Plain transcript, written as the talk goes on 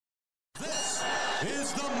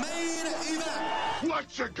is the main event.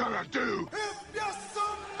 What you gonna do? If you're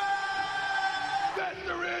some man, Best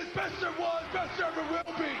there is, best there was, best there ever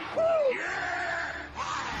will be. Woo! Yeah!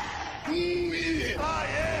 I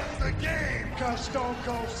am the game. Cause Stone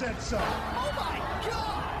Cold said so. Oh my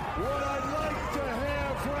God! What I'd like to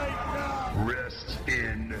have right now. Rest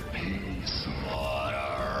in peace. What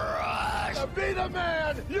a rush! To be the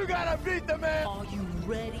man, you gotta beat the man. Are you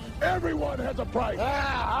ready? Everyone has a price.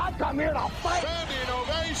 I come here to fight. Standing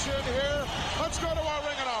ovation here. Let's go to our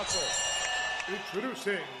ring announcer.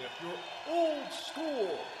 Introducing your old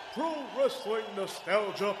school pro wrestling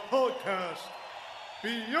nostalgia podcast,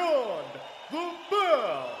 Beyond the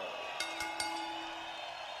Bell.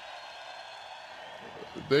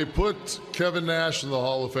 They put Kevin Nash in the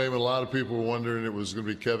Hall of Fame, and a lot of people were wondering it was going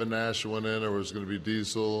to be Kevin Nash who went in or it was going to be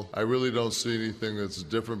Diesel. I really don't see anything that's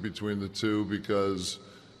different between the two because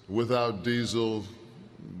without Diesel,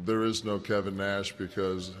 there is no Kevin Nash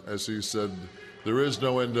because, as he said, there is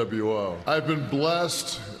no NWO. I've been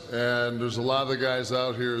blessed, and there's a lot of the guys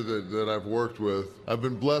out here that I've worked with. I've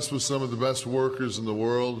been blessed with some of the best workers in the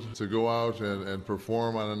world to go out and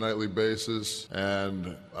perform on a nightly basis.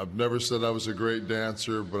 And I've never said I was a great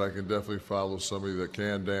dancer, but I can definitely follow somebody that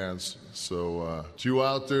can dance. So to you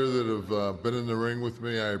out there that have been in the ring with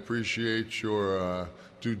me, I appreciate your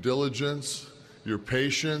due diligence, your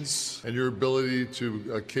patience, and your ability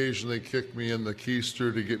to occasionally kick me in the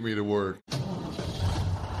keister to get me to work.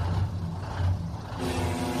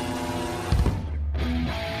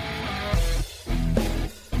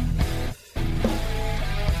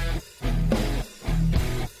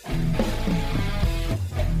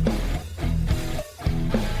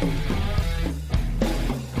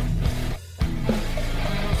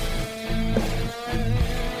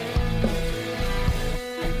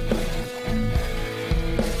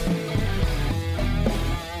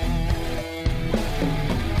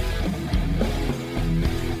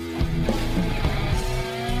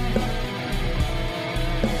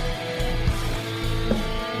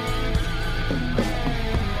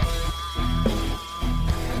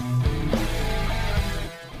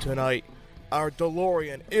 Tonight, our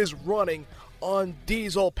DeLorean is running on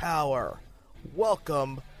diesel power.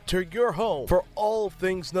 Welcome to your home for all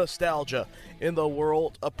things nostalgia in the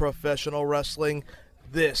world of professional wrestling.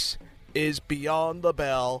 This is Beyond the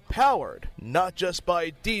Bell, powered not just by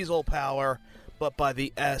diesel power, but by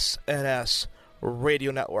the SNS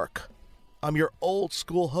Radio Network. I'm your old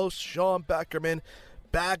school host, Sean Beckerman,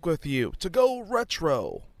 back with you to go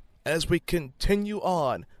retro as we continue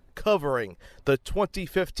on covering the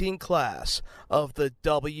 2015 class of the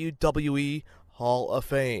WWE Hall of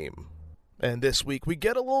Fame. And this week we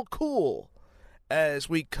get a little cool as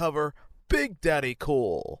we cover Big Daddy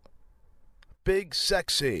Cool, Big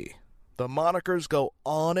Sexy. The monikers go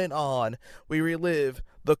on and on. We relive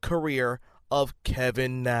the career of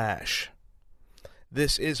Kevin Nash.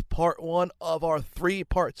 This is part one of our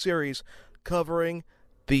three-part series covering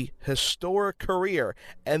the historic career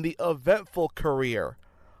and the eventful career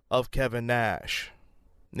of Kevin Nash.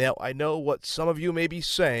 Now, I know what some of you may be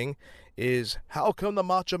saying is, how come the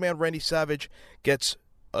Macho Man Randy Savage gets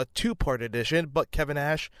a two-part edition, but Kevin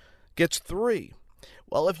Nash gets three?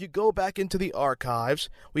 Well, if you go back into the archives,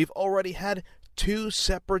 we've already had two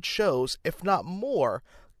separate shows, if not more,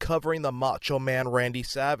 covering the Macho Man Randy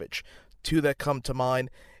Savage. Two that come to mind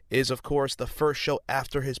is, of course, the first show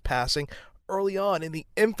after his passing, early on in the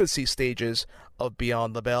infancy stages of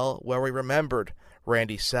Beyond the Bell, where we remembered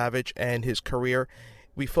Randy Savage and his career.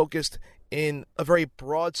 We focused in a very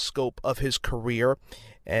broad scope of his career,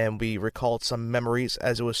 and we recalled some memories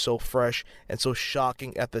as it was so fresh and so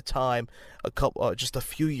shocking at the time, just a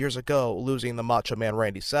few years ago, losing the Macho Man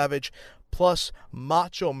Randy Savage, plus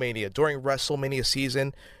Macho Mania during WrestleMania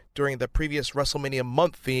season, during the previous WrestleMania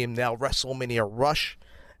month theme, now WrestleMania Rush,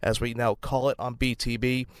 as we now call it on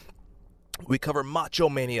BTB. We cover Macho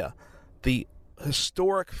Mania, the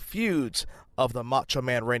historic feuds of the Macho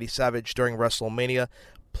Man Randy Savage during WrestleMania.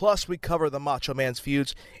 Plus, we cover the Macho Man's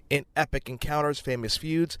feuds in Epic Encounters, Famous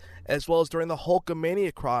Feuds, as well as during the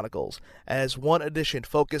Hulkamania Chronicles, as one edition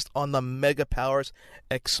focused on the Mega Powers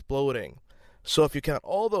exploding. So if you count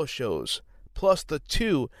all those shows, plus the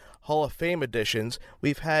two Hall of Fame editions,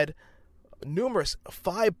 we've had numerous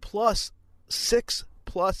 5+, 6+,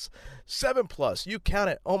 7+, you count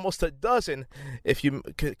it, almost a dozen if you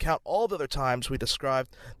count all the other times we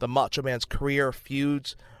described the Macho Man's career,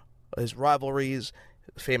 feuds, his rivalries,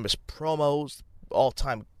 famous promos,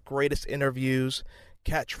 all-time greatest interviews,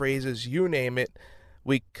 catchphrases, you name it.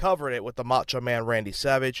 We covered it with the Macho Man Randy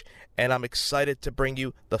Savage, and I'm excited to bring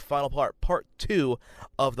you the final part 2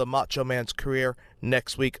 of the Macho Man's career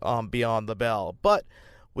next week on Beyond the Bell. But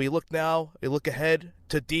we look ahead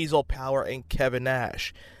to Diesel Power and Kevin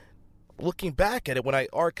Nash. Looking back at it, when I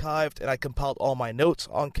archived and I compiled all my notes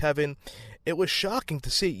on Kevin, it was shocking to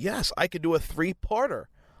see, yes, I could do a 3-parter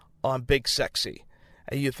on Big Sexy.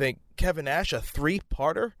 And you think, Kevin Nash, a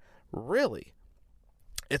 3-parter? Really?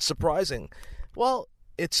 It's surprising. Well,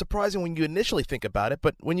 it's surprising when you initially think about it,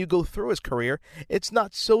 but when you go through his career, it's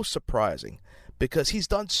not so surprising because he's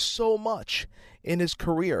done so much in his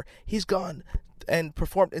career. He's gone and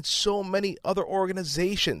performed in so many other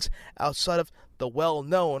organizations outside of the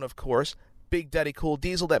well-known, of course, Big Daddy Cool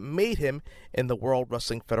Diesel that made him in the World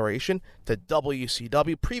Wrestling Federation to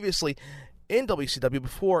WCW, previously in WCW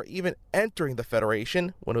before even entering the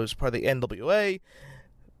Federation when it was part of the NWA.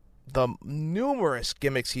 The numerous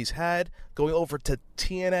gimmicks he's had, going over to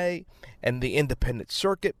TNA and the independent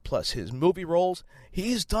circuit, plus his movie roles.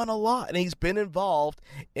 He's done a lot, and he's been involved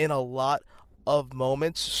in a lot of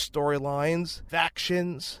moments, storylines,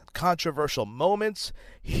 factions, controversial moments.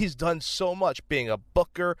 He's done so much, being a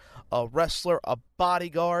booker, a wrestler, a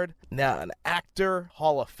bodyguard, now an actor,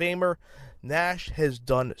 Hall of Famer. Nash has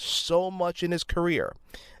done so much in his career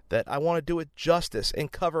that I want to do it justice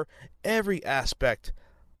and cover every aspect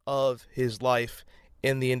of his life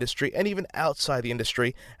in the industry and even outside the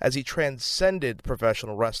industry as he transcended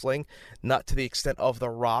professional wrestling, not to the extent of The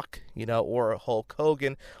Rock, or Hulk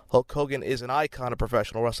Hogan. Hulk Hogan is an icon of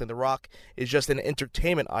professional wrestling. The Rock is just an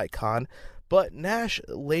entertainment icon. But Nash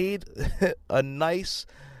laid a nice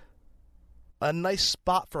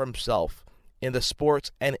spot for himself in the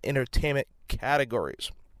sports and entertainment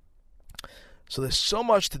categories. So there's so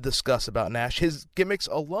much to discuss about Nash. His gimmicks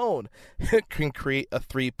alone can create a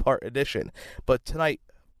 3-part edition. But tonight,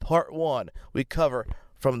 part 1, we cover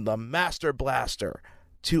from the Master Blaster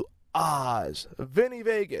to Oz, Vinny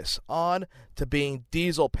Vegas, on to being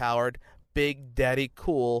diesel-powered Big Daddy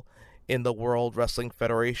Cool in the World Wrestling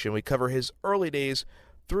Federation. We cover his early days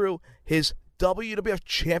through his WWF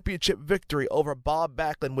Championship victory over Bob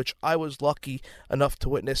Backlund, which I was lucky enough to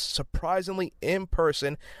witness, surprisingly in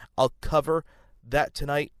person. I'll cover that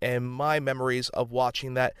tonight and my memories of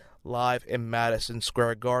watching that live in Madison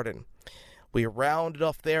Square Garden. We rounded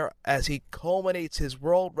off there as he culminates his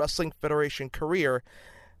World Wrestling Federation career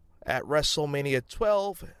at WrestleMania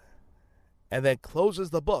 12 and then closes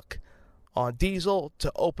the book on Diesel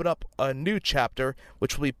to open up a new chapter,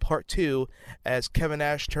 which will be part 2 as Kevin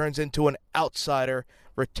Nash turns into an outsider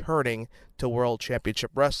returning to World Championship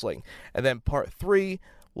Wrestling. And then part 3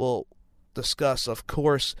 will discuss, of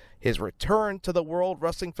course, his return to the World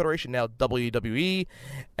Wrestling Federation, now WWE,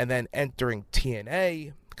 and then entering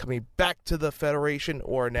TNA, coming back to the Federation,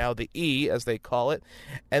 or now the E, as they call it,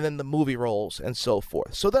 and then the movie roles and so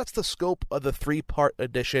forth. So that's the scope of the 3-part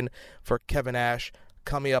edition for Kevin Nash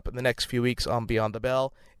coming up in the next few weeks on Beyond the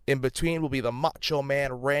Bell. In between will be the Macho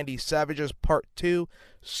Man Randy Savage's Part 2.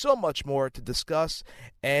 So much more to discuss.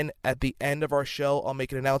 And at the end of our show, I'll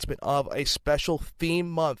make an announcement of a special theme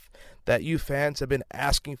month that you fans have been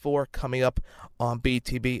asking for coming up on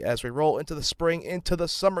BTB as we roll into the spring, into the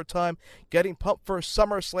summertime, getting pumped for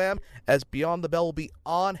SummerSlam as Beyond the Bell will be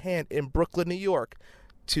on hand in Brooklyn, New York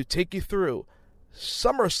to take you through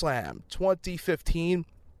SummerSlam 2015.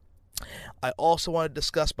 I also want to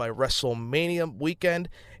discuss my WrestleMania weekend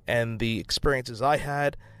and the experiences I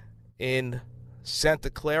had in Santa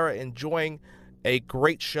Clara, enjoying a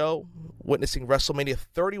great show, witnessing WrestleMania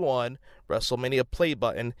 31, WrestleMania Play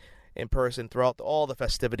Button in person throughout all the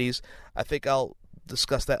festivities. I think I'll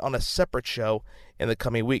discuss that on a separate show in the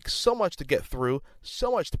coming weeks. So much to get through,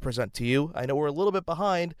 so much to present to you. I know we're a little bit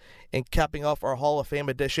behind in capping off our Hall of Fame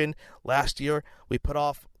edition. Last year, we put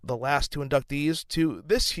off the last 2 inductees to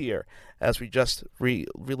this year as we just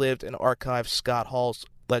relived and archived Scott Hall's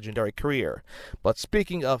legendary career. But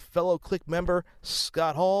speaking of fellow Click member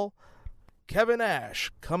Scott Hall, Kevin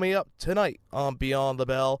Nash coming up tonight on Beyond the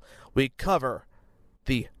Bell. We cover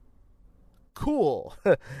the cool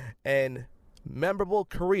and memorable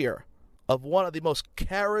career of one of the most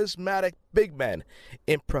charismatic big men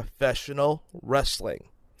in professional wrestling.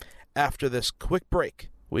 After this quick break,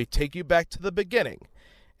 we take you back to the beginning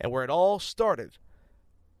and where it all started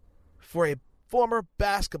for a former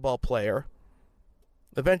basketball player,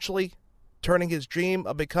 eventually turning his dream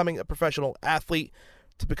of becoming a professional athlete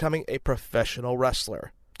to becoming a professional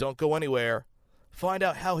wrestler. Don't go anywhere. Find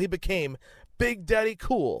out how he became Big Daddy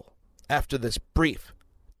Cool after this brief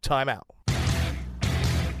timeout.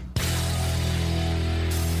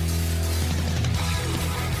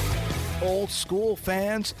 old school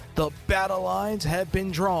fans, the battle lines have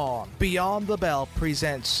been drawn. Beyond the Bell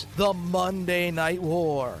presents the Monday Night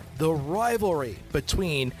War, the rivalry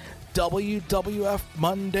between WWF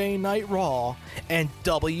Monday Night Raw and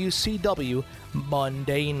WCW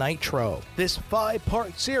Monday Nitro. This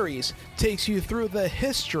 5-part series takes you through the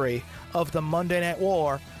history of the Monday Night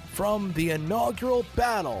War, from the inaugural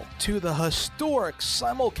battle to the historic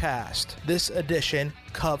simulcast. This edition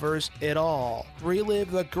covers it all.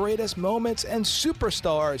 Relive the greatest moments and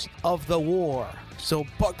superstars of the war. So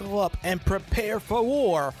buckle up and prepare for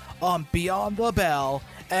war on Beyond the Bell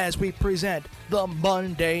as we present the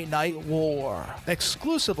Monday Night War,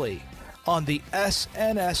 exclusively on the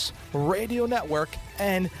SNS Radio Network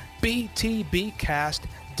and BTBcast.com.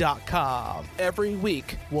 Every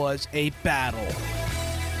week was a battle.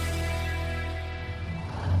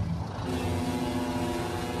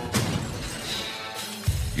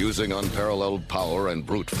 Using unparalleled power and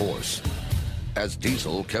brute force. As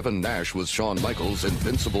Diesel, Kevin Nash was Shawn Michaels'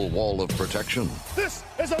 invincible wall of protection. This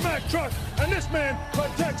is a Mack truck, and this man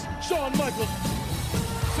protects Shawn Michaels.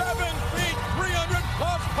 7 feet, 300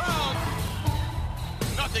 plus pounds.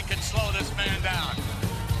 Nothing can slow this man down.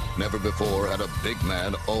 Never before had a big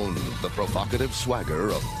man owned the provocative swagger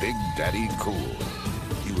of Big Daddy Cool.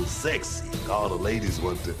 He was sexy. All the ladies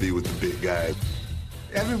wanted to be with the big guy.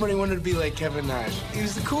 Everybody wanted to be like Kevin Nash. He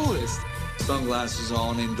was the coolest. Sunglasses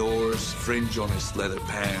on indoors, fringe on his leather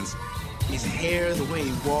pants. His hair, the way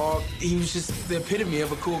he walked, he was just the epitome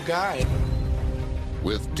of a cool guy.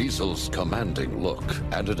 With Diesel's commanding look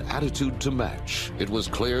and an attitude to match, it was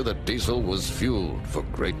clear that Diesel was fueled for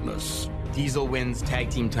greatness. Diesel wins tag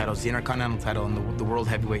team titles, the Intercontinental title, and the World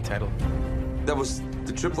Heavyweight title. That was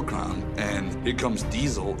the Triple Crown, and here comes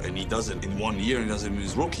Diesel, and he does it in 1 year, and he does it in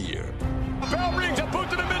his rookie year. Bell rings a boot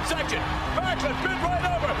to the midsection. Backlund bit right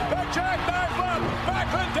over. Back jack, knife left.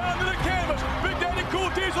 Backlund down to the canvas. Big Daddy Cool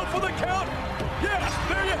Diesel for the count. Yes,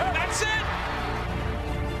 there you have it. That's it.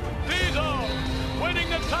 Diesel winning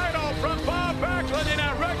the title from Bob Backlund in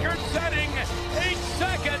a record-setting 8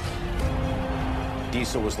 seconds.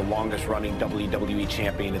 Diesel was the longest-running WWE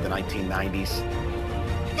champion in the 1990s.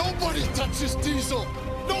 Nobody touches Diesel.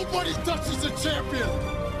 Nobody touches a champion.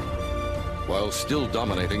 While still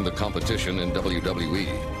dominating the competition in WWE,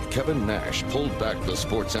 Kevin Nash pulled back the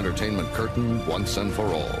sports entertainment curtain once and for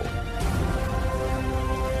all.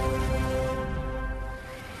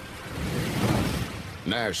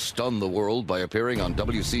 Nash stunned the world by appearing on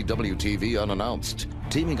WCW TV unannounced.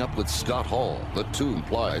 Teaming up with Scott Hall, the two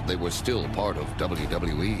implied they were still part of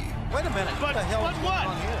WWE. Wait a minute. What the hell is going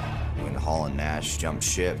on here? When Hall and Nash jumped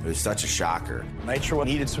ship, it was such a shocker. Nitro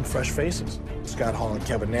needed some fresh faces. Scott Hall and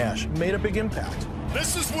Kevin Nash made a big impact.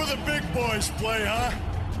 This is where the big boys play, huh?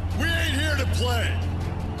 We ain't here to play.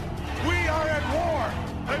 We are at war.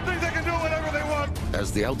 They think they can do whatever they want.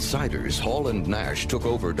 As the outsiders, Hall and Nash took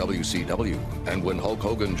over WCW, and when Hulk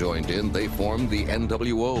Hogan joined in, they formed the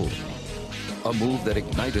NWO, a move that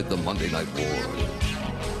ignited the Monday Night War.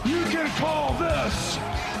 You can call this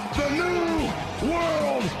the New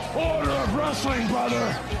World Order of Wrestling,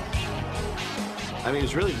 brother. I mean,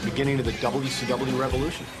 it's really the beginning of the WCW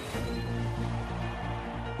revolution.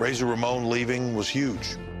 Razor Ramon leaving was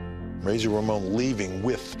huge. Razor Ramon leaving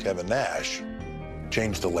with Kevin Nash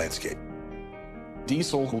changed the landscape.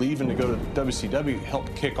 Diesel leaving to go to WCW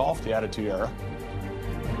helped kick off the Attitude Era.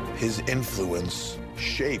 His influence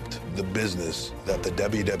shaped the business that the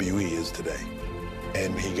WWE is today.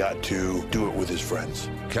 And he got to do it with his friends.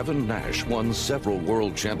 Kevin Nash won several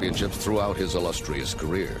world championships throughout his illustrious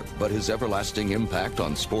career, but his everlasting impact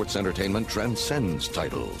on sports entertainment transcends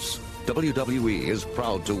titles. WWE is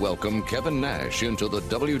proud to welcome Kevin Nash into the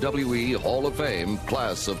WWE Hall of Fame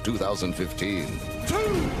class of 2015.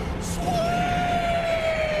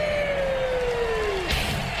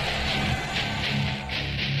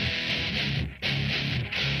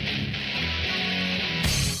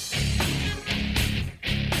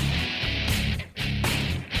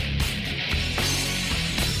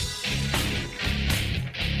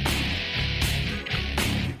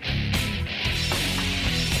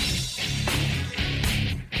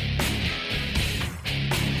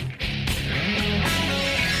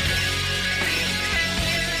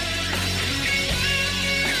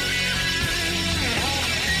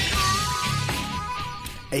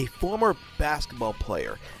 A former basketball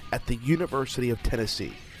player at the University of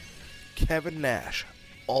Tennessee, Kevin Nash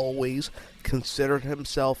always considered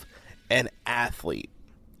himself an athlete.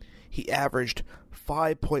 He averaged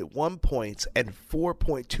 5.1 points and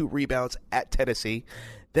 4.2 rebounds at Tennessee,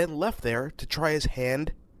 then left there to try his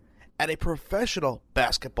hand at a professional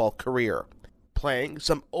basketball career, playing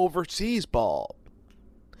some overseas ball.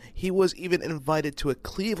 He was even invited to a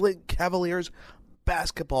Cleveland Cavaliers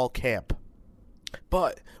basketball camp.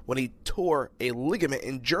 But when he tore a ligament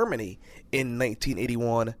in Germany in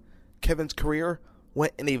 1981, Kevin's career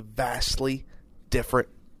went in a vastly different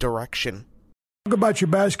direction. Talk about your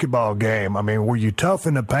basketball game. I mean, were you tough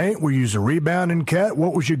in the paint? Were you a rebounding cat?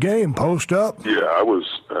 What was your game? Post up? Yeah, I was.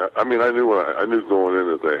 I knew going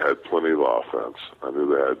in that they had plenty of offense. I knew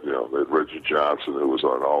they had Reggie Johnson, who was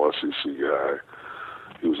an all-SEC guy.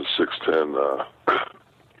 He was a 6'10"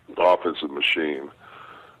 offensive machine.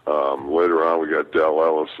 Later on, we got Del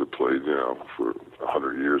Ellis, that played, for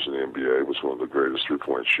 100 years in the NBA. Was one of the greatest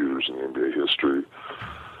three-point shooters in the NBA history.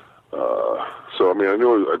 I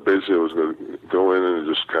knew I was going to go in and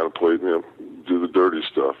just kind of play, do the dirty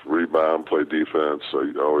stuff, rebound, play defense.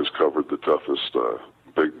 I always covered the toughest, the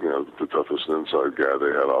toughest inside guy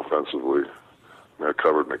they had offensively. I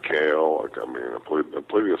covered McHale. I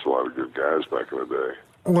played against a lot of good guys back in the day.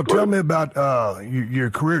 Well, tell me about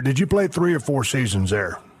your career. Did you play 3 or 4 seasons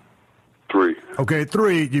there? 3. Okay,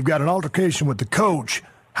 3. You've got an altercation with the coach.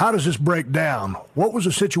 How does this break down? What was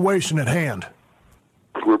the situation at hand?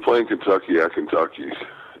 We're playing Kentucky at Kentucky,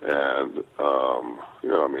 and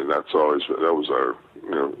that was our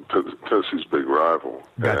Tennessee's big rival.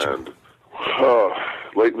 Gotcha. And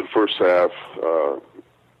late in the first half,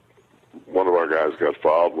 one of our guys got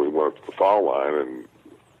fouled. We went up to the foul line, and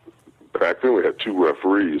back then we had 2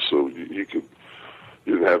 referees, so you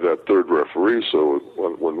didn't have that third referee. So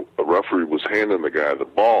when a referee was handing the guy the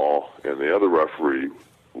ball, and the other referee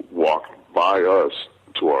walked by us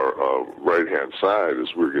to our right-hand side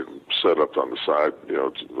as we were getting set up on the side,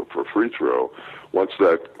 for free throw. Once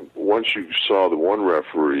you saw the one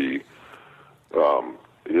referee,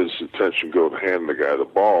 his attention go to hand the guy the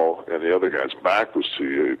ball, and the other guy's back was to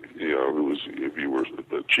you. If you were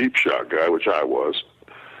a cheap shot guy, which I was,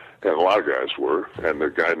 and a lot of guys were, and the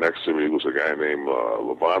guy next to me was a guy named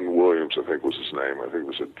Levon Williams, I think was his name. I think it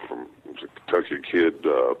was a Kentucky kid,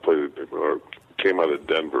 came out of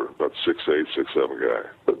Denver, about 6'8", 6'7" guy,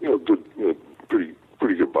 but good,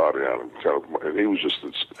 pretty good body on him, and he was just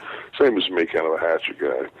the same as me, kind of a hatchet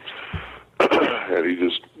guy. And he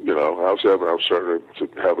just, I was starting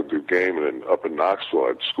to have a good game, and then up in Knoxville,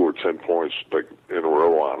 I'd scored 10 points in a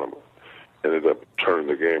row on him. Ended up turning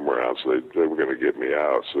the game around, so they were going to get me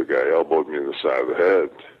out. So the guy elbowed me in the side of the head.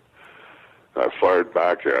 I fired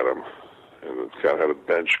back at him, and kind of had a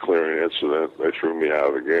bench clearing incident. They threw me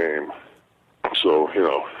out of the game. So,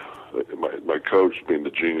 my coach, being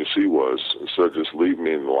the genius he was, instead of just leaving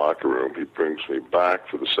me in the locker room, he brings me back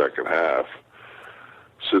for the second half,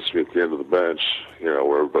 sits me at the end of the bench,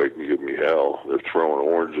 where everybody can give me hell. They're throwing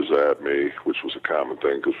oranges at me, which was a common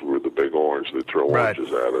thing because we were the big orange. They throw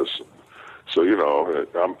oranges at us. So,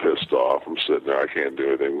 I'm pissed off. I'm sitting there. I can't do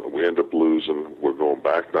anything. We end up losing. We're going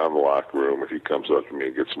back down the locker room, and he comes up to me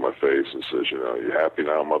and gets in my face and says, you happy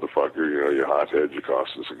now, motherfucker? You hothead. You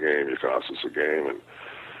cost us a game. You cost us a game. And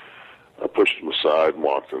I pushed him aside and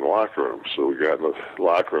walked in the locker room. So we got in the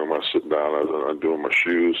locker room. I was sitting down. I was undoing my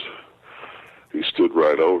shoes. He stood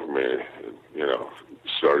right over me and,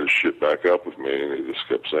 started shit back up with me, and he just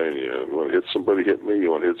kept saying, you want to hit somebody, hit me.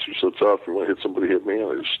 You want to hit, you're so tough. You want to hit somebody, hit me.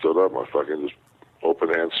 And I just stood up. I fucking just open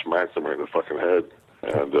hand smacked him right in the fucking head.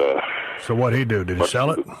 And so what'd he do? Did he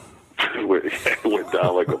sell it? He went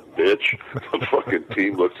down like a bitch. The fucking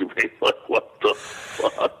team looked at me like, what the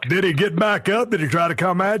fuck? Did he get back up? Did he try to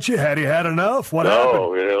come at you? Had he had enough? What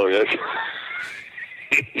happened? Yeah.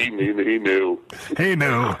 He knew. He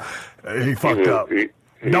knew. He fucked up.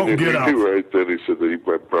 Don't get up. He knew right then. He said that he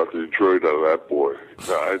brought the Detroit out of that boy.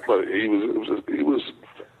 No, I thought he was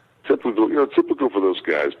typical for those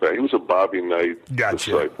guys. He was a Bobby Knight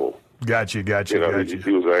disciple. Gotcha. He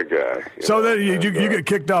was that guy. So then you get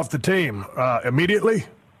kicked off the team immediately?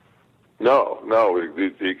 No.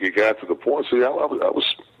 He got to the point. See,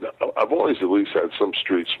 I've always at least had some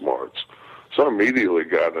street smarts. So I immediately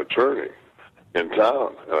got an attorney in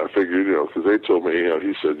town, and I figured, because they told me,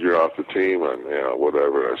 he said, you're off the team, and,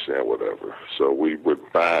 whatever. And I said, whatever. So we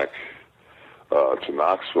went back to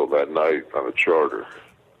Knoxville that night on a charter.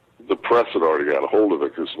 The press had already got a hold of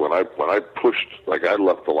it, because when I pushed, I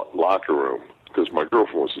left the locker room, because my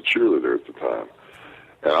girlfriend was a cheerleader at the time,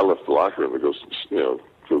 and I left the locker room to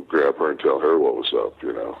go grab her and tell her what was up,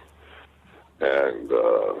 And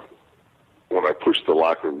when I pushed the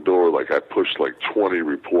locker room door, I pushed 20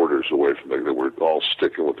 reporters away from them. They were all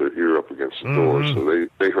sticking with their ear up against the door, so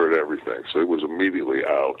they heard everything. So it was immediately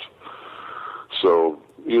out. So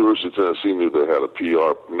University of Tennessee knew they had a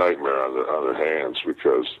PR nightmare on their hands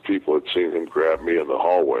because people had seen him grab me in the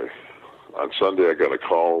hallway. On Sunday, I got a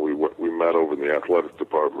call. We met over in the athletic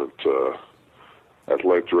department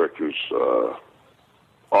athletic director's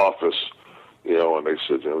office, you know, and they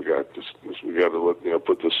said, you know, we got to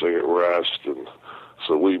put this thing at rest. And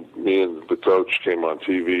so me and the coach came on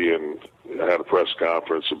TV and had a press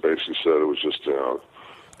conference and basically said it was just, you know,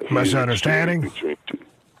 misunderstanding between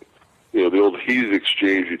you know, the old heated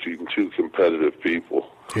exchange between two competitive people.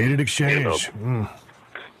 Heated exchange. You know,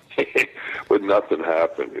 but nothing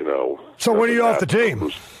happened, you know. So when are you off the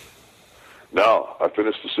team? No, I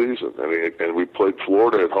finished the season, and we played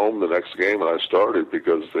Florida at home the next game, and I started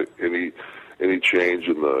because any change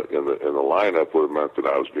in the lineup would have meant that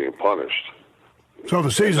I was being punished. So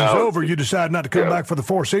the season's over. You decided not to come back for the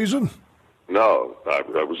fourth season? No,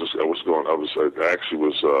 it was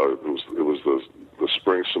the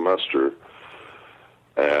spring semester,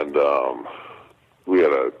 and we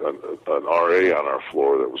had an RA on our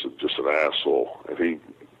floor that was just an asshole, and he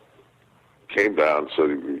came down and said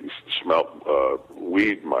he smelled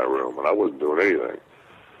weed in my room, and I wasn't doing anything.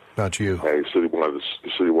 Not you. And he said he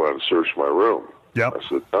wanted to search my room. Yep. I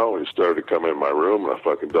said no. He started to come in my room, and I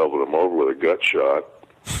fucking doubled him over with a gut shot,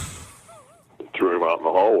 threw him out in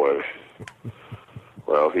the hallway.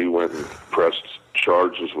 Well, he went and pressed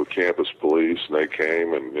charges with campus police, and they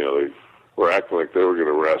came, and you know they were acting like they were going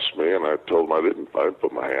to arrest me, and I told them I didn't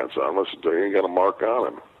put my hands on him. I said, "You ain't got a mark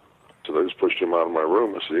on him." So they just pushed him out of my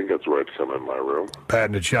room. I said, "You ain't got the right to come in my room."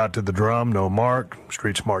 Patented shot to the drum, no mark,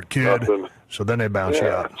 street smart kid. Nothing. So then they bounce you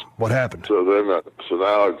out. What happened? So then, so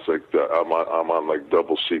now it's like I'm on like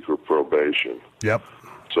double secret probation. Yep.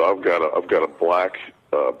 So I've got a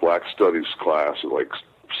black studies class at like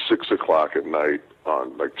 6 o'clock at night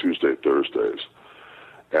on like Tuesday, Thursdays,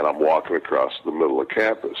 and I'm walking across the middle of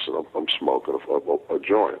campus, and I'm smoking a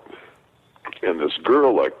joint, and this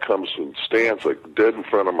girl like comes and stands like dead in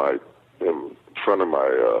front of my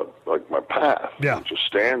my path. Yeah. And just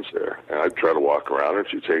stands there, and I try to walk around her, and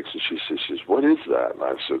she takes it. She says, "What is that?" And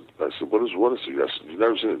I said, "What is it?" I said, "You've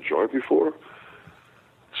never seen a joint before?"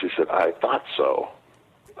 She said, "I thought so."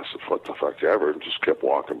 I said, "What the fuck ever?" And just kept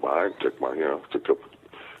walking by and took a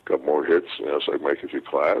couple more hits, you know, so I could make it through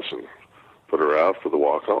class and put her out for the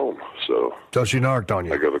walk home. So she narked on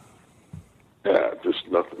you. Just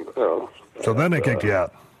nothing. You know, so then they kicked you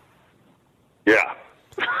out. Yeah.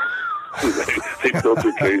 they built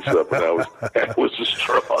their case up, and that was the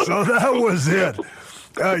straw. So that was it.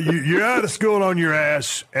 You're out of school on your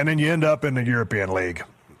ass, and then you end up in the European League.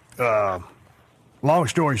 Long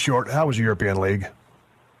story short, how was the European League?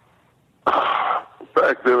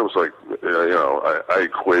 Back then, it was like, you know, I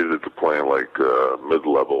equated it to playing like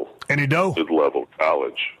mid-level. Any dough? Mid-level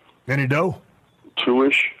college. Any dough?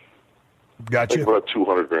 Two-ish. Gotcha. Like about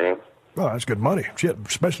 $200,000. Oh, that's good money. Shit,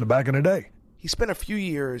 especially back in the day. He spent a few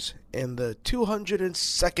years in the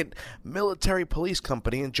 202nd Military Police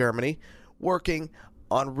Company in Germany, working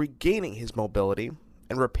on regaining his mobility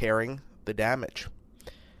and repairing the damage.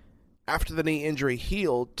 After the knee injury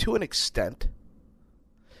healed to an extent,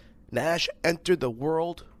 Nash entered the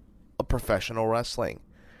world of professional wrestling,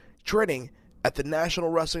 training at the National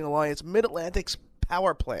Wrestling Alliance Mid-Atlantic's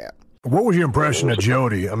power plant. What was your impression of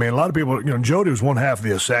Jody? I mean, a lot of people, you know, Jody was one half of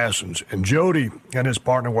the Assassins, and Jody and his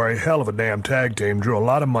partner were a hell of a damn tag team, drew a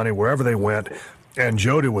lot of money wherever they went, and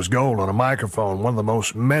Jody was gold on a microphone, one of the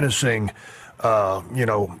most menacing,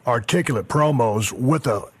 articulate promos with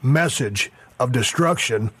a message of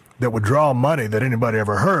destruction that would draw money that anybody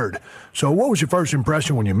ever heard. So what was your first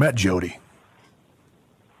impression when you met Jody?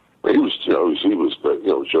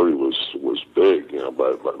 Jody was big. You know,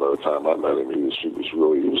 by the time I met him, he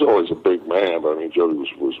was always a big man. But I mean, Jody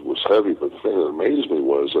was heavy. But the thing that amazed me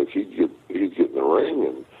was like he'd get in the ring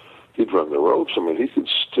and he'd run the ropes. I mean, he could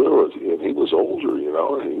still, and he was older, you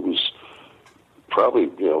know, and he was probably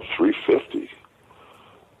 350,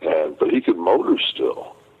 but he could motor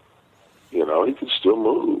still. You know, he could still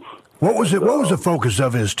move. What was it? What was the focus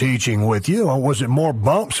of his teaching with you? Or was it more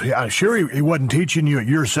bumps? I'm sure he wasn't teaching you at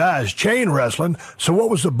your size chain wrestling. So what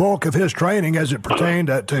was the bulk of his training as it pertained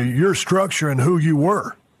to your structure and who you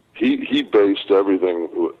were? He based everything,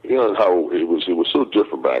 you know, how it was so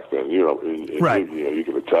different back then. You know, right. You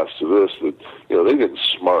can attest to this that they didn't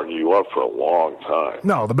smarten you up for a long time.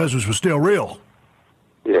 No, the business was still real.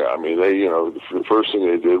 Yeah, I mean, the first thing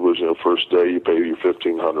they did was, first day you pay your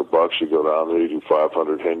 $1,500, you go down there, you do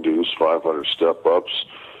 500 Hindus, 500 step-ups,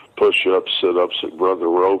 push-ups, sit-ups, and run the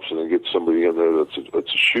ropes, and then get somebody in there that's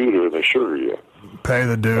a shooter, and they sugar you. Pay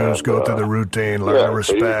the dues, and, go through the routine, learn the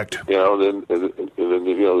respect. Then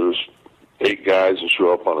there's 8 guys that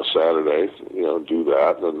show up on a Saturday, do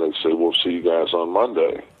that, and then they say, we'll see you guys on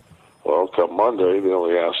Monday. Well, come Monday, the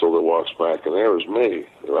only asshole that walks back in there is me.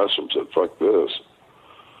 The rest of them said, fuck this.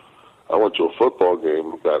 I went to a football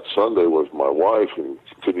game that Sunday with my wife and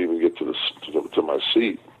couldn't even get to my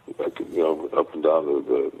seat. I could, up and down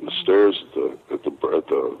the stairs at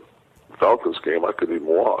the Falcons game, I couldn't even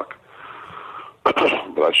walk. But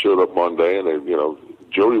I showed up Monday, and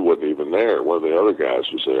Jody wasn't even there. One of the other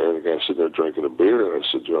guys was there, and the guy sitting there drinking a beer. And I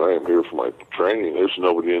said, I am here for my training. There's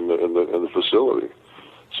nobody in the facility.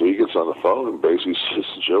 So he gets on the phone and basically says,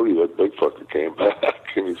 Jody, that big fucker came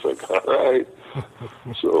back. And he's like, all right.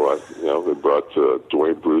 So they brought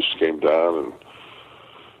Dwayne Bruce came down, and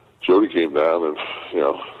Jody came down, and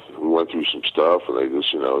we went through some stuff, and they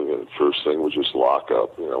just the first thing was just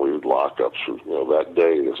lockup. We did lockups for that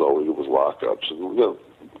day. That's all we did was lockups. And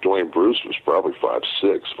Dwayne Bruce was probably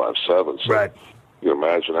 5'6", 5'7". So right. You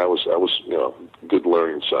imagine that was good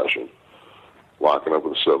learning session, locking up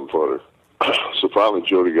with a 7-footer. So finally,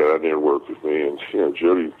 Jody got out there and worked with me, and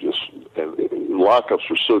Jody and lockups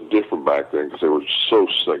were so different back then because they were so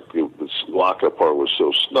the lockup part was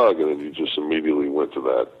so snug, and then you just immediately went to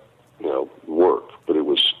that work. But it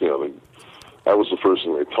was that was the first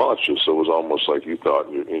thing they taught you, so it was almost like you thought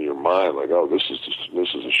in your mind, like, oh, this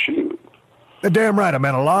is a shoot. Damn right. I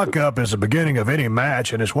mean, a lockup is the beginning of any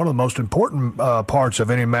match, and it's one of the most important parts of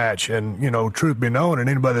any match. And, truth be known, and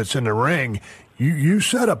anybody that's in the ring, you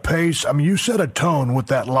set a pace. I mean, you set a tone with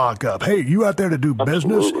that lockup. Hey, you out there to do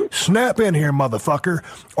business? Snap in here, motherfucker.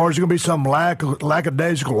 Or is it going to be some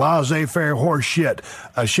lackadaisical, laissez-faire horse shit?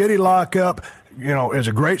 A shitty lockup, is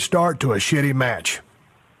a great start to a shitty match.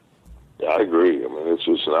 Yeah, I agree. I mean, it's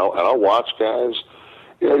just, and I'll watch guys.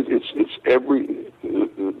 It's every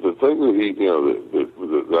the thing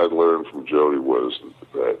that I learned from Jody was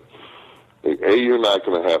that you're not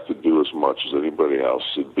going to have to do as much as anybody else.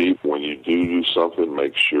 B, when you do something,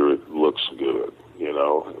 make sure it looks good.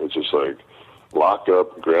 It's just like lock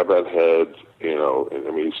up, grab that head.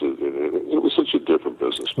 I mean, it was such a different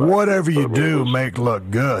business. Whatever you do, make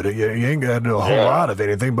look good. You ain't got to do a whole lot of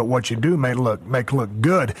anything, but what you do make look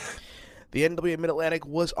good. The NWA Mid-Atlantic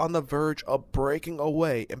was on the verge of breaking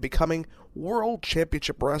away and becoming World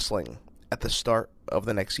Championship Wrestling at the start of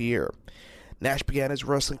the next year. Nash began his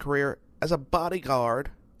wrestling career as a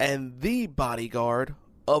bodyguard and the bodyguard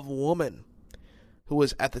of Woman, who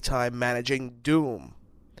was at the time managing Doom.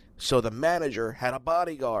 So the manager had a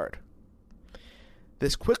bodyguard.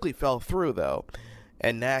 This quickly fell through, though,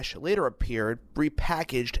 and Nash later appeared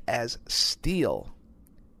repackaged as Steel,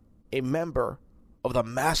 a member of the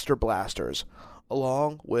Master Blasters,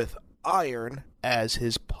 along with Iron as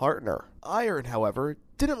his partner. Iron, however,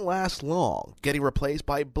 didn't last long, getting replaced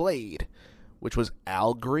by Blade, which was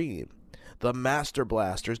Al Green. The Master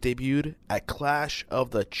Blasters debuted at Clash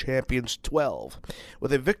of the Champions 12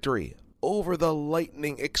 with a victory over the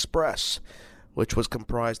Lightning Express, which was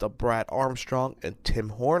comprised of Brad Armstrong and Tim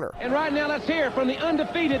Horner. And right now, let's hear from the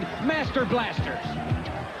undefeated Master Blasters.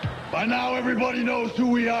 By now, everybody knows who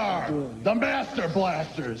we are. The Master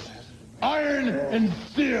Blasters. Iron and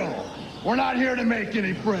Steel. We're not here to make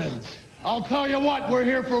any friends. I'll tell you what, we're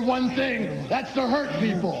here for one thing. That's to hurt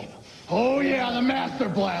people. Oh, yeah, the Master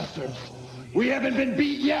Blasters. We haven't been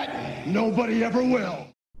beat yet. Nobody ever will.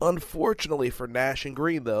 Unfortunately for Nash and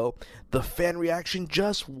Green, though, the fan reaction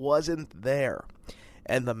just wasn't there,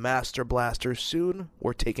 and the Master Blasters soon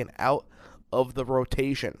were taken out of the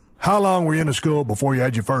rotation. How long were you in the school before you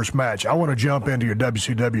had your first match? I want to jump into your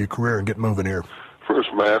WCW career and get moving here.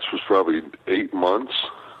 First match was probably 8 months,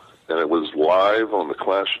 and it was live on the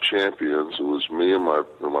Clash of Champions. It was me and my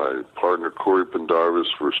partner Corey Pendarvis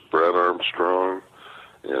versus Brad Armstrong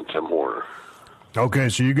and Tim Horner. Okay,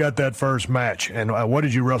 so you got that first match, and what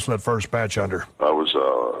did you wrestle that first match under? I was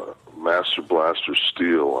Master Blaster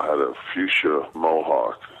Steel. I had a fuchsia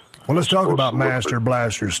mohawk. Well, let's talk about Master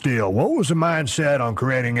Blaster Steel. What was the mindset on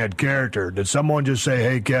creating that character? Did someone just say,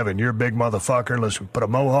 hey, Kevin, you're a big motherfucker, let's put a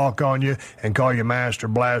mohawk on you and call you Master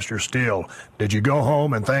Blaster Steel? Did you go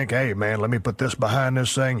home and think, hey, man, let me put this behind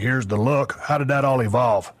this thing, here's the look? How did that all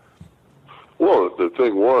evolve? Well, the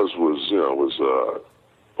thing was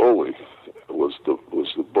Ole was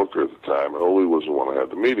the booker at the time, and Ole was the one I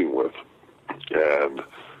had the meeting with. And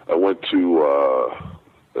I went to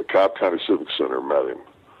the Cobb County Civic Center and met him.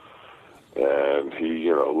 And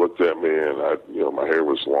he, looked at me, and my hair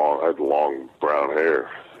was long. I had long brown hair,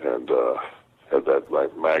 and had that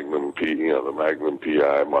like Magnum the Magnum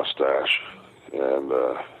PI mustache. And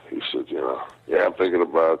he said, yeah, I'm thinking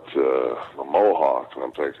about a mohawk. And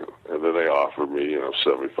I'm thinking, and then they offered me,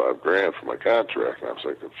 $75,000 for my contract. And I was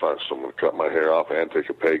thinking, find someone to cut my hair off and take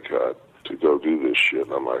a pay cut to go do this shit.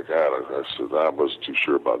 And I'm like, I said, I wasn't too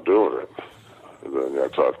sure about doing it. And then I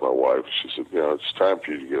talked to my wife. She said, it's time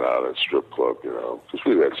for you to get out of that strip club, because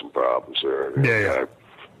we'd had some problems there. Yeah.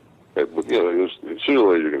 Sooner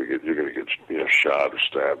or later you're gonna get shot or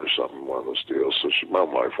stabbed or something, one of those deals. So my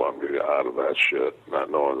wife wanted me out of that shit, not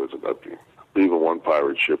knowing that I'd be leaving one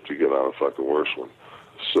pirate ship to get on a fucking worse one.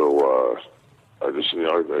 So I just,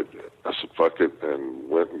 I said fuck it and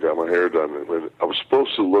went and got my hair done. And I was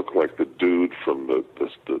supposed to look like the dude from the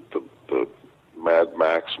Mad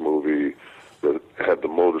Max movie that had the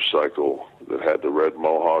motorcycle, that had the red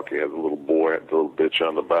mohawk. He had the little boy, the little bitch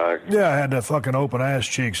on the back. Yeah, I had the fucking open ass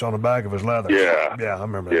cheeks on the back of his leather. Yeah. Yeah, I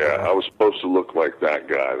remember that. Yeah, I was supposed to look like that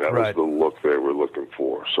guy. That Right. was the look they were looking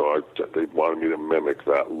for. So they wanted me to mimic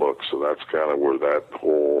that look. So that's kind of where that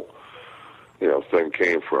whole, thing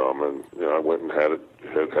came from. And, I went and had it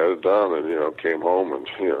done and, came home and,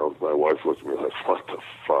 my wife looked at me like, what the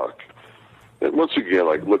fuck? And once again,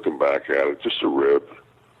 like looking back at it, just a rib.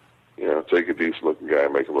 Take a decent-looking guy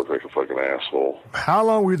and make him look like a fucking asshole. How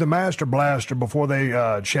long were you the Master Blaster before they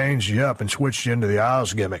changed you up and switched you into the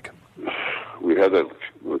Oz gimmick? We had the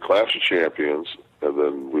Clash of Champions, and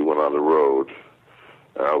then we went on the road.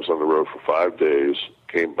 And I was on the road for 5 days,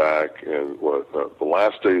 came back, and the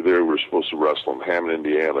last day there we were supposed to wrestle in Hammond,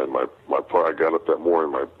 Indiana, and I got up that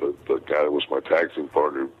morning, the guy that was my tag team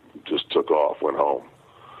partner just took off, went home.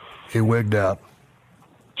 He wigged out.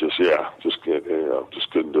 Just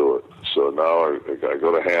couldn't do it. So now I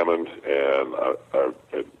go to Hammond and I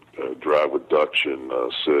drive with Dutch and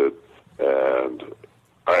Sid, and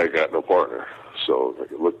I got no partner. So I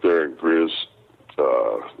looked there and Grizz,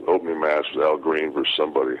 opening match was Al Green versus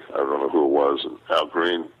somebody. I don't know who it was. And Al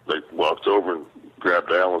Green, they walked over and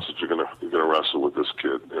grabbed Al and said, "You're gonna wrestle with this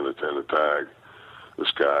kid in a tag,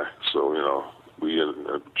 this guy." So we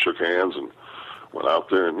shook hands and went out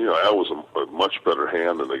there, and Al was a much better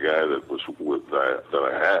hand than the guy that was that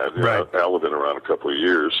I had. Right. Al had been around a couple of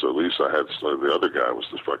years, so at least I had. So the other guy was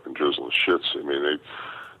just fucking drizzling shits. I mean, they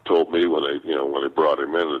told me when they brought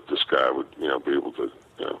him in that this guy would be able to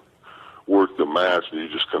work the match, and you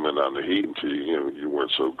just come in on the heat until you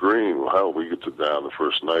weren't so green. Well, hell, we get down the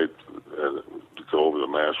first night and to go over the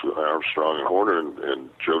match with Armstrong and Horner, and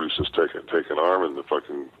Jody says take an arm, and the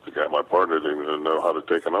guy, my partner, didn't even know how to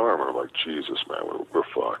take an arm. And I'm like, Jesus, man, we're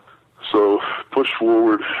fucked. So push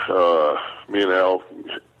forward. Me and Al,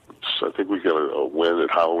 I think we got a win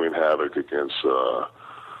at Halloween Havoc against.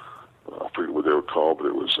 I forget what they were called, but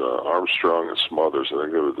it was Armstrong and Smothers. I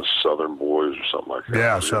think they were the Southern Boys or something like that.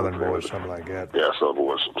 Yeah, Southern Boys, something like that. Yeah, Southern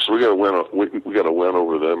Boys. So we got a win. We got a win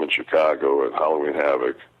over them in Chicago at Halloween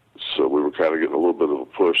Havoc. So we were kind of getting a little bit of a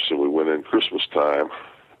push. So we went in Christmas time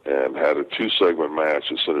and had a 2-segment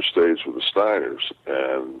match at Center Stage with the Steiners,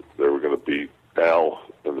 and they were going to beat Al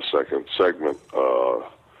in the second segment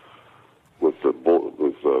with the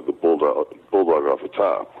bulldog off the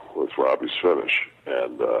top with Robbie's finish.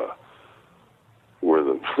 And we're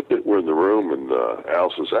in the room, and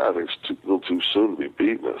Al says, "I think it's a little too soon to be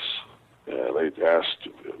beating us." And they asked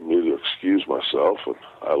me to excuse myself, and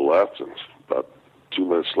I left. And about 2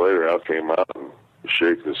 minutes later, Al came out and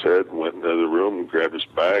shaking his head and went into the room and grabbed his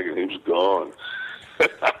bag, and he was gone.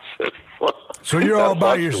 I said, "Fuck." So you're all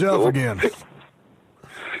by yourself again.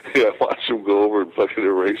 Yeah, I watched him go over and fucking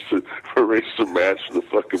erase the match from the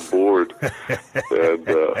fucking board. And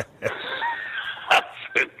I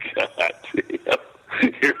said, God damn.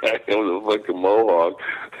 Here I am with a fucking mohawk.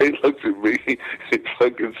 He looked at me and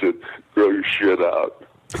fucking said, "Grow your shit out."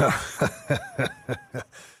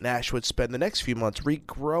 Nash would spend the next few months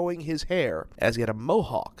regrowing his hair as he had a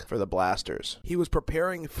mohawk for the Blasters. He was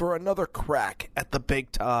preparing for another crack at the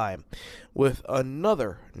big time with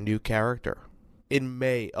another new character. In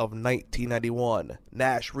May of 1991,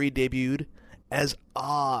 Nash re-debuted as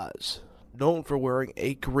Oz, known for wearing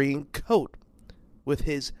a green coat with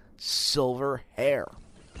his silver hair.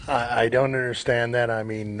 I don't understand that. I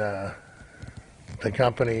mean, the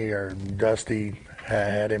company or Dusty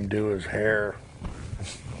had him do his hair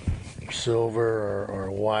silver or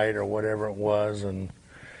white or whatever it was, and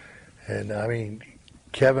I mean,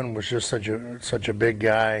 Kevin was just such a big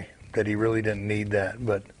guy that he really didn't need that,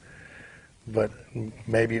 but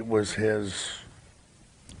maybe it was his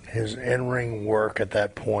in-ring work at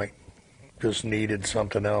that point just needed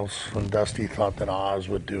something else, and Dusty thought that Oz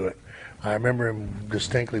would do it. I remember him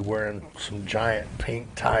distinctly wearing some giant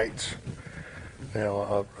pink tights,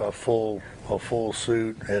 a full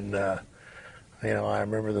suit, and I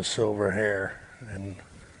remember the silver hair, and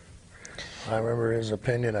I remember his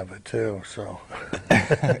opinion of it too. So,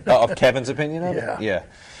 of Kevin's opinion of it? Yeah.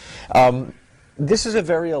 This is a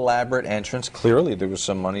very elaborate entrance. Clearly, there was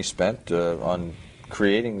some money spent on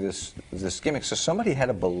creating this gimmick, so somebody had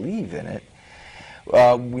to believe in it.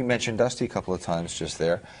 We mentioned Dusty a couple of times just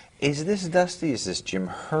there. Is this Dusty? Is this Jim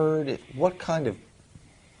Herd? What kind of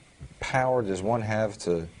power does one have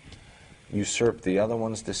to usurp the other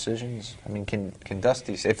one's decisions? I mean, can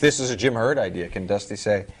Dusty say, if this is a Jim Herd idea, can Dusty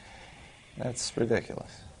say, that's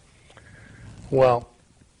ridiculous? Well,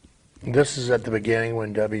 this is at the beginning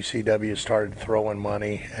when WCW started throwing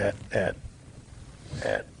money at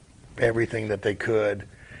everything that they could,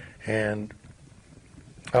 and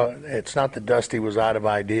it's not that Dusty was out of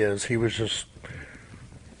ideas. He was just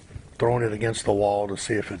throwing it against the wall to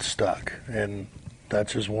see if it stuck, and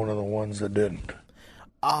that's just one of the ones that didn't.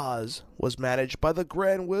 Oz was managed by the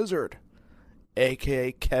Grand Wizard,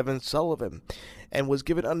 a.k.a. Kevin Sullivan, and was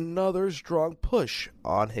given another strong push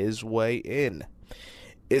on his way in.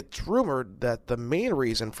 It's rumored that the main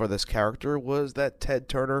reason for this character was that Ted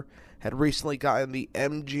Turner had recently gotten the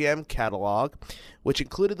MGM catalog, which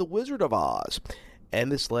included The Wizard of Oz,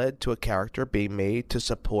 and this led to a character being made to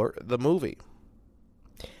support the movie.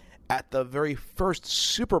 At the very first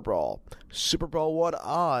Super Brawl, Super Brawl 1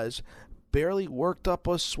 Oz barely worked up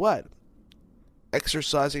a sweat,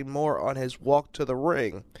 exercising more on his walk to the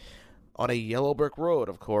ring, on a yellow brick road,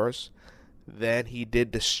 of course, than he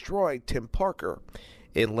did destroying Tim Parker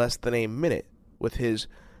in less than a minute with his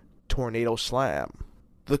Tornado Slam.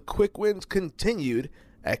 The quick wins continued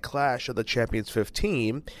at Clash of the Champions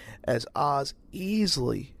 15 as Oz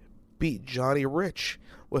easily beat Johnny Rich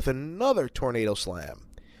with another Tornado Slam.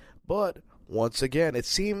 But once again, it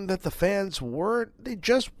seemed that the fans weren't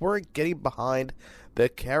getting behind the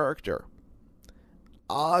character.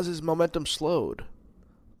 Oz's momentum slowed,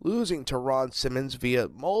 losing to Ron Simmons via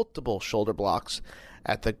multiple shoulder blocks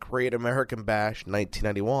at the Great American Bash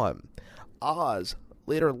 1991. Oz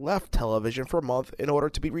later left television for a month in order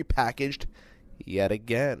to be repackaged yet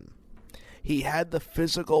again. He had the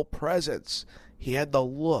physical presence, he had the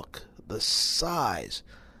look, the size,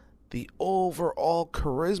 the overall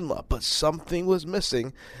charisma, but something was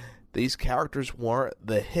missing. These characters weren't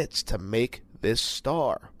the hits to make this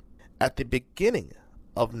star. At the beginning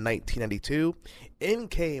of 1992, in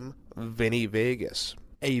came Vinny Vegas,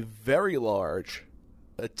 a very large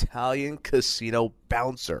Italian casino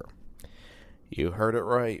bouncer. You heard it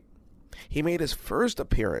right. He made his first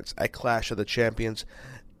appearance at Clash of the Champions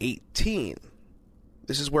 18.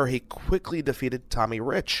 This is where he quickly defeated Tommy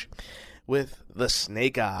Rich with the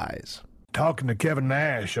Snake Eyes. Talking to Kevin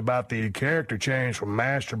Nash about the character change from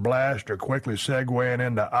Master Blaster, quickly segueing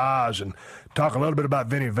into Oz, and talk a little bit about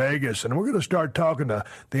Vinny Vegas. And we're going to start talking the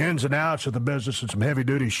ins and outs of the business and some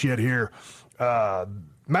heavy-duty shit here.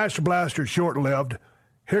 Master Blaster, short-lived.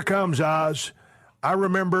 Here comes Oz. I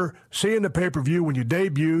remember seeing the pay-per-view when you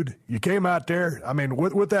debuted. You came out there, I mean,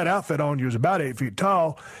 with that outfit on, you was about 8 feet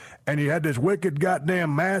tall, and you had this wicked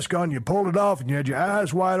goddamn mask on. You pulled it off, and you had your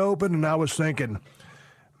eyes wide open, and I was thinking,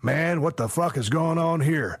 man, what the fuck is going on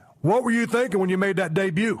here? What were you thinking when you made that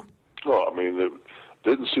debut? Well, I mean,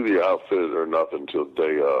 didn't see the outfit or nothing until the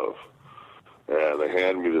day of, and they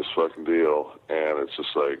hand me this fucking deal, and it's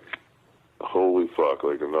just like, holy fuck,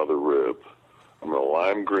 like another rib. I'm in a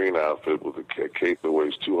lime green outfit with a cape that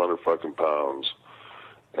weighs 200 fucking pounds,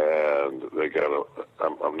 and they got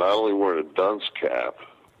I'm not only wearing a dunce cap,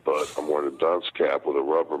 but I'm wearing a dunce cap with a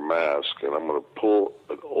rubber mask, and I'm going to pull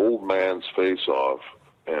an old man's face off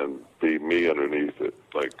and be me underneath it.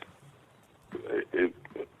 Like,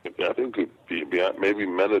 I think maybe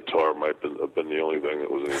Minotaur might have been the only thing that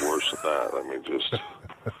was any worse than that. I mean, just...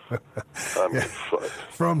 I mean, fuck.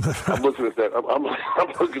 I'm looking at that. I'm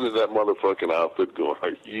looking at that motherfucking outfit, going,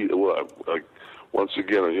 like, once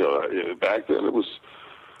again, you know, back then it was,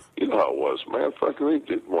 you know how it was, man. Fucking, they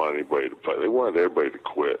didn't want anybody to play. They wanted everybody to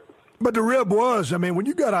quit. But the rib was, I mean, when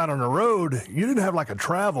you got out on the road, you didn't have like a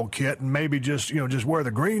travel kit and maybe just wear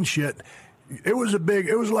the green shit. It was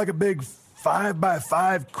like a big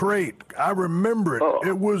 5x5 crate. I remember it.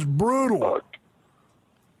 It was brutal.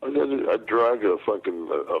 I drag a fucking,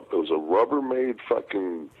 it was a Rubbermaid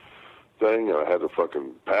fucking thing, and I had a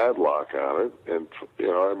fucking padlock on it, and, you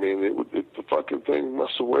know, I mean, the fucking thing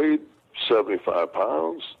must have weighed 75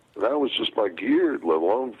 pounds. And that was just my gear, let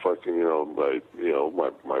alone fucking, my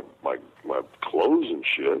clothes and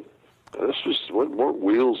shit. And this weren't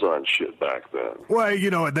wheels on shit back then. Well, you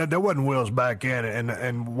know, there wasn't wheels back then,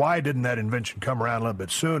 and why didn't that invention come around a little bit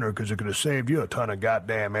sooner? Because it could have saved you a ton of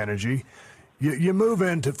goddamn energy. You move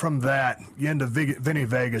from that, you into Vinny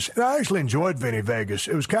Vegas. And I actually enjoyed Vinny Vegas.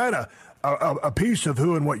 It was kind of a piece of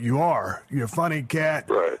who and what you are. You're a funny cat,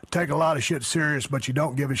 right. Take a lot of shit serious, but you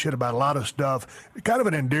don't give a shit about a lot of stuff. Kind of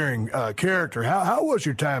an endearing character. How was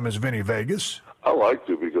your time as Vinny Vegas? I liked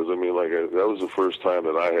it because, I mean, that was the first time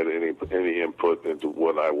that I had any input into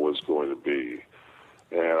what I was going to be.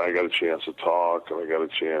 And I got a chance to talk, and I got a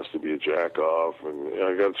chance to be a jack-off, and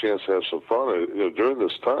I got a chance to have some fun. During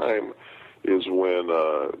this time is when,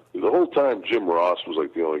 the whole time Jim Ross was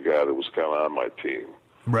like the only guy that was kind of on my team.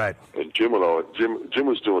 Right. And Jim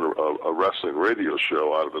was doing a wrestling radio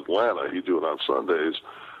show out of Atlanta. He'd do it on Sundays.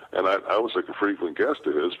 And I was like a frequent guest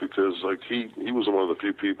of his because like he was one of the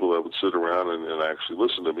few people that would sit around and actually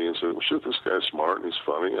listen to me and say, well, shit, this guy's smart and he's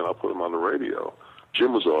funny, and I'll put him on the radio.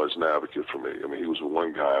 Jim was always an advocate for me. I mean, he was the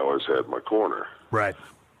one guy I always had in my corner. Right.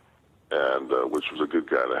 And which was a good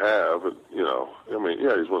guy to have. And, I mean,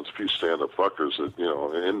 yeah, he's one of the few stand-up fuckers that,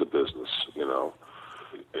 in the business, And,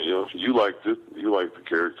 you liked it. You liked the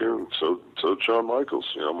character, and so did Shawn Michaels.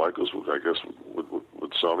 Michaels, I guess,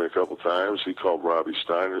 would saw me a couple times. He called Robbie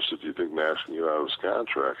Steiner, said, do you think Nash can get out of his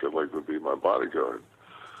contract? I'd like to be my bodyguard.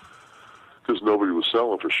 Because nobody was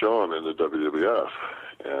selling for Shawn in the WWF.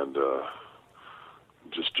 And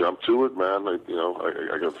just jumped to it, man.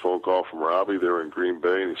 I got a phone call from Robbie. They were in Green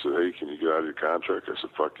Bay, and he said, hey, can you get out of your contract? I said,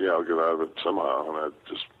 fuck yeah, I'll get out of it somehow. And I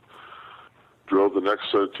just drove the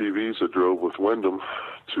next set of TVs. I drove with Wyndham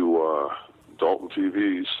to Dalton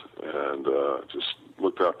TVs and just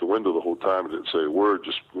looked out the window the whole time and didn't say a word,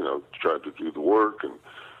 just, tried to do the work. And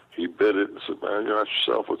he bid it and said, man, you're not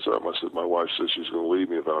yourself. What's up? I said, my wife says she's going to leave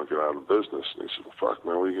me if I don't get out of the business. And he said, well, fuck,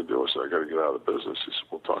 man, what are you going to do? I said, I got to get out of the business. He said,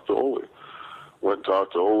 well, talk to Ole. Went and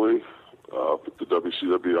talked to Ole up at the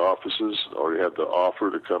WCW offices. Already had the offer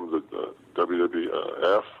to come to the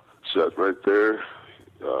WWF. Sat right there.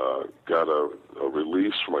 Got a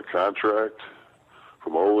release from my contract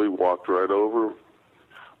from Ole, walked right over,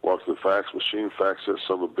 walked to the fax machine, faxed that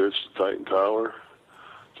son of a bitch to Titan Tyler,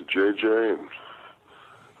 to JJ, and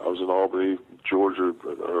I was in Albany, Georgia,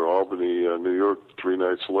 or Albany, New York 3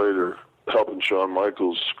 nights later, helping Shawn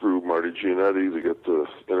Michaels screw Marty Jannetty to get the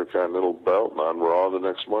Intercontinental belt on Raw the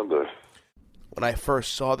next Monday. When I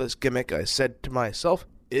first saw this gimmick, I said to myself,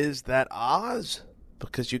 is that Oz?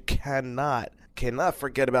 Because you cannot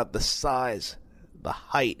forget about the size, the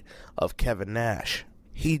height of Kevin Nash.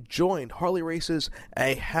 He joined Harley Race's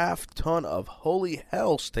a half-ton of holy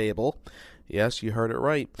hell stable. Yes, you heard it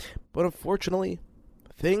right. But unfortunately,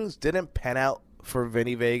 things didn't pan out for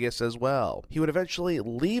Vinny Vegas as well. He would eventually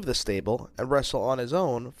leave the stable and wrestle on his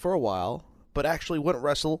own for a while, but actually wouldn't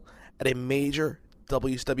wrestle at a major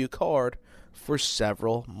WCW card for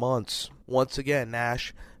several months. Once again,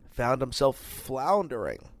 Nash found himself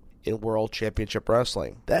floundering in World Championship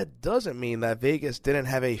Wrestling. That doesn't mean that Vegas didn't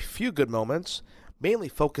have a few good moments, mainly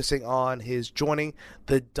focusing on his joining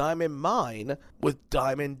the Diamond Mine with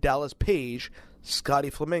Diamond Dallas Page,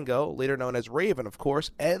 Scotty Flamingo, later known as Raven, of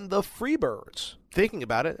course, and the Freebirds. Thinking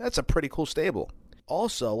about it, that's a pretty cool stable.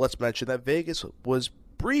 Also, let's mention that Vegas was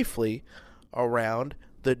briefly around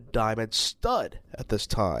the Diamond Stud at this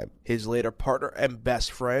time. His later partner and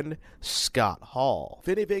best friend, Scott Hall.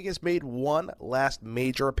 Vinny Vegas made one last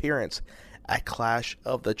major appearance at Clash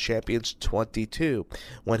of the Champions 22,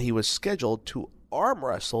 when he was scheduled to arm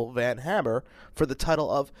wrestle Van Hammer for the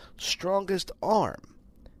title of Strongest Arm,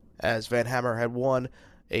 as Van Hammer had won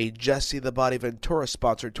a Jesse the Body Ventura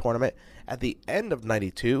sponsored tournament at the end of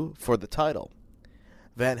 '92 for the title.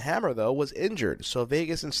 Van Hammer, though, was injured, so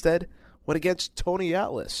Vegas instead went against Tony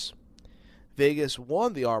Atlas. Vegas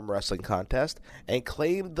won the arm wrestling contest and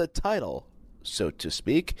claimed the title, so to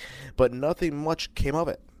speak, but nothing much came of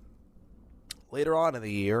it. Later on in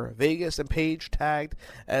the year, Vegas and Page tagged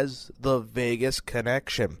as the Vegas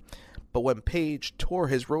Connection. But when Page tore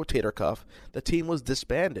his rotator cuff, the team was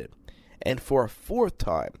disbanded. And for a fourth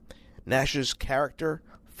time, Nash's character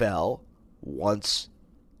fell once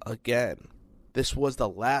again. This was the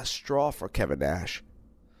last straw for Kevin Nash,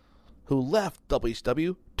 who left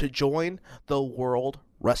WCW to join the World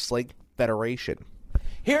Wrestling Federation.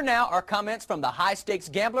 Here now are comments from the high-stakes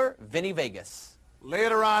gambler, Vinny Vegas.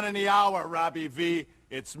 Later on in the hour, Robbie V,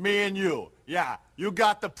 it's me and you. Yeah, you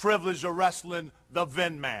got the privilege of wrestling the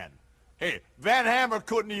Vin Man. Hey, Van Hammer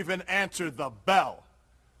couldn't even answer the bell.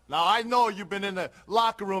 Now, I know you've been in the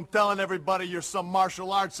locker room telling everybody you're some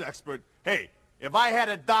martial arts expert. Hey, if I had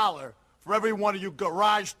 $1 for every one of you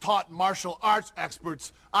garage-taught martial arts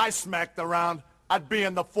experts I smacked around, I'd be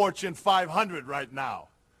in the Fortune 500 right now.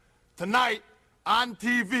 Tonight, on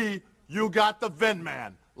TV, you got the Vin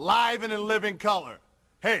Man, live and in living color.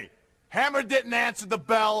 Hey, Hammer didn't answer the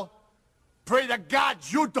bell. Pray to God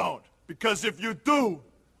you don't, because if you do,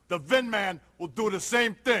 the Vin Man will do the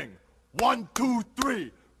same thing. 1, 2,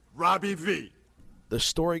 3, Robbie V. The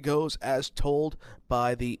story goes as told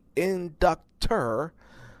by the inductor,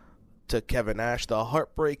 to Kevin Nash, the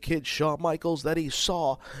Heartbreak Kid Shawn Michaels, that he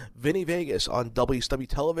saw Vinny Vegas on WCW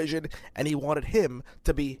television, and he wanted him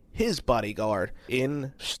to be his bodyguard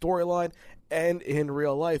in storyline and in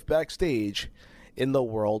real life backstage in the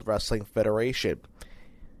World Wrestling Federation.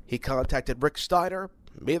 He contacted Rick Steiner,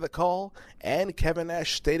 made the call, and Kevin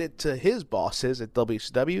Nash stated to his bosses at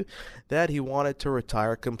WCW that he wanted to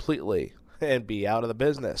retire completely and be out of the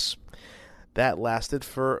business. That lasted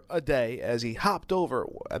for a day as he hopped over.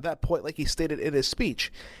 At that point, like he stated in his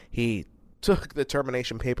speech, he took the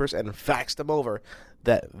termination papers and faxed them over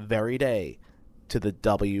that very day to the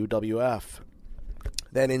WWF.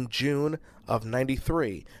 Then in June of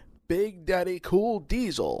 '93, Big Daddy Cool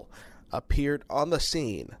Diesel appeared on the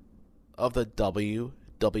scene of the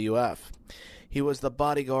WWF. He was the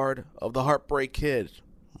bodyguard of the Heartbreak Kid,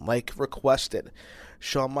 like requested.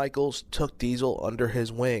 Shawn Michaels took Diesel under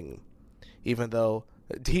his wing. Even though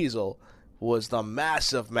Diesel was the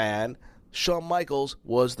massive man, Shawn Michaels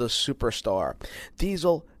was the superstar.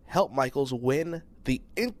 Diesel helped Michaels win the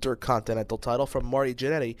Intercontinental title from Marty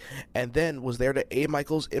Jannetty, and then was there to aid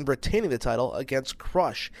Michaels in retaining the title against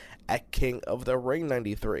Crush at King of the Ring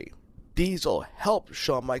 '93. Diesel helped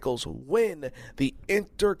Shawn Michaels win the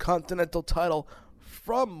Intercontinental title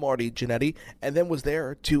from Marty Jannetty, and then was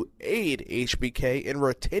there to aid HBK in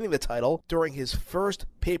retaining the title during his first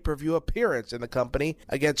pay-per-view appearance in the company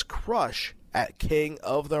against Crush at King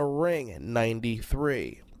of the Ring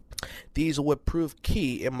 '93. Diesel would prove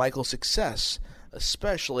key in Michaels' success,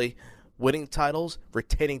 especially winning titles,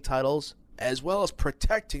 retaining titles, as well as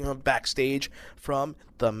protecting him backstage from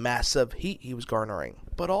the massive heat he was garnering.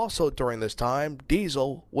 But also during this time,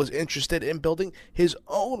 Diesel was interested in building his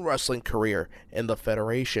own wrestling career in the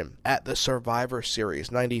Federation. At the Survivor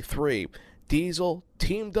Series '93, Diesel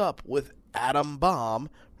teamed up with Adam Bomb,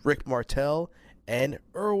 Rick Martel, and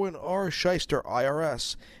Erwin R. Shyster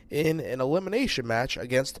IRS in an elimination match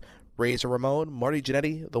against Razor Ramon, Marty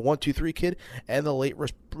Jannetty, the 1-2-3 Kid, and the late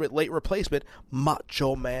replacement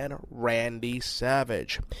Macho Man Randy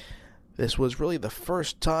Savage. This was really the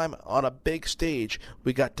first time on a big stage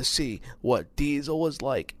we got to see what Diesel was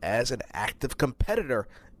like as an active competitor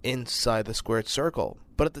inside the squared circle.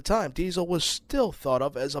 But at the time, Diesel was still thought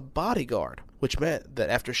of as a bodyguard, which meant that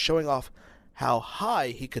after showing off how high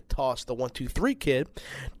he could toss the 1-2-3 Kid,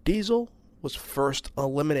 Diesel was first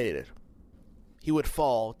eliminated. He would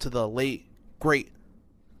fall to the late, great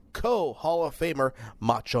co-Hall of Famer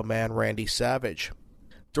Macho Man Randy Savage.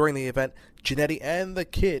 During the event, Jannetty and the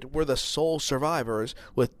Kid were the sole survivors,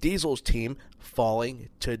 with Diesel's team falling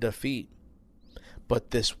to defeat. But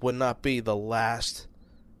this would not be the last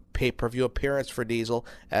pay-per-view appearance for Diesel,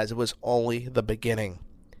 as it was only the beginning.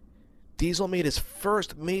 Diesel made his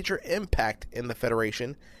first major impact in the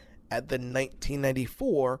Federation at the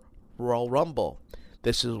 1994 Royal Rumble.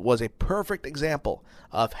 This was a perfect example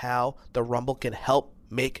of how the Rumble can help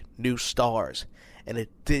make new stars, and it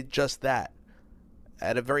did just that.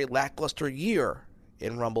 At a very lackluster year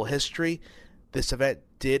in Rumble history, this event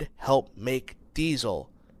did help make Diesel,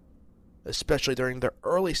 especially during the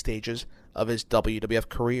early stages of his WWF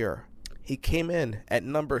career. He came in at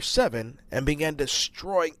number 7 and began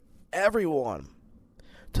destroying everyone,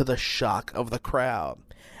 to the shock of the crowd.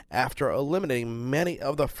 After eliminating many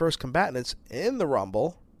of the first combatants in the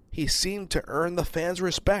Rumble, he seemed to earn the fans'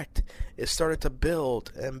 respect. It started to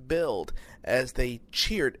build and build as they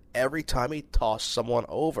cheered every time he tossed someone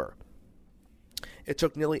over. It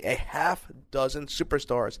took nearly a half dozen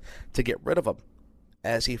superstars to get rid of him,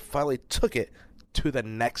 as he finally took it to the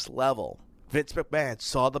next level. Vince McMahon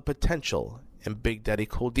saw the potential in Big Daddy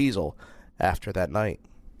Cool Diesel after that night.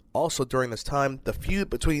 Also during this time, the feud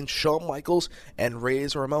between Shawn Michaels and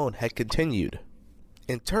Razor Ramon had continued.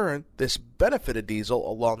 In turn, this benefited Diesel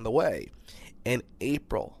along the way. In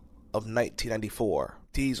April of 1994,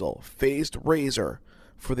 Diesel faced Razor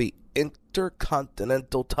for the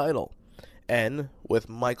Intercontinental title, and with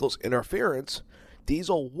Michaels' interference,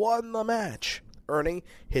 Diesel won the match, earning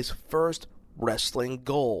his first wrestling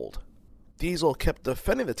gold. Diesel kept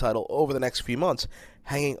defending the title over the next few months,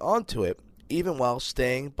 hanging on to it even while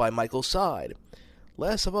staying by Michaels' side.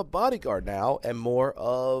 Less of a bodyguard now, and more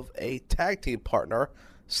of a tag team partner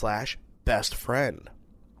 / best friend.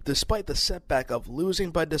 Despite the setback of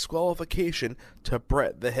losing by disqualification to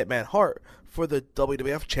Bret the Hitman Hart for the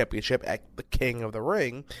WWF Championship at the King of the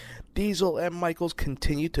Ring, Diesel and Michaels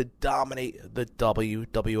continued to dominate the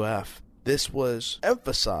WWF. This was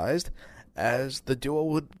emphasized as the duo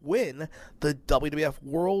would win the WWF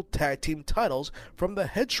World Tag Team titles from the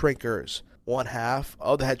Head Shrinkers. One half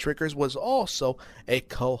of the Head Shrinkers was also a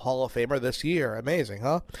co-Hall of Famer this year. Amazing,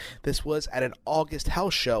 huh? This was at an August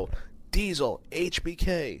house show Diesel,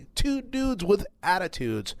 HBK, two dudes with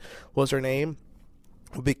attitudes was their name,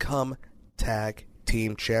 would become tag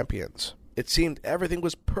team champions. It seemed everything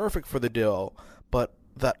was perfect for the duo, but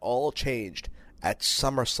that all changed at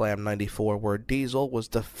SummerSlam 94, where Diesel was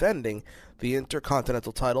defending the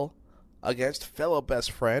Intercontinental title against fellow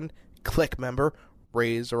best friend, Clique member,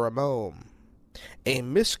 Razor Ramon. A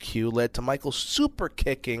miscue led to Michaels super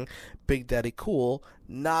kicking Big Daddy Cool,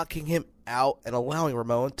 knocking him out and allowing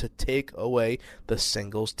Ramon to take away the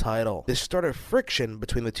singles title. This started friction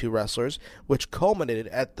between the two wrestlers, which culminated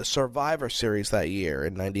at the Survivor Series that year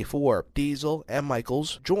in 94. Diesel and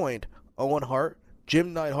Michaels joined Owen Hart,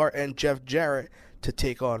 Jim Neidhart, and Jeff Jarrett to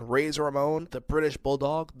take on Razor Ramon, the British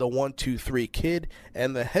Bulldog, the 1-2-3 Kid,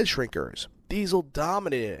 and the Head Shrinkers. Diesel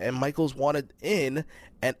dominated, and Michaels wanted in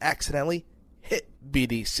and accidentally hit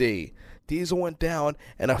BDC. Diesel went down,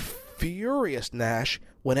 and a furious Nash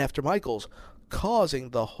went after Michaels,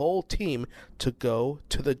 causing the whole team to go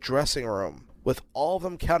to the dressing room. With all of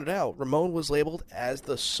them counted out, Ramon was labeled as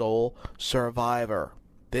the sole survivor.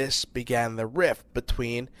 This began the rift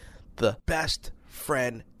between the best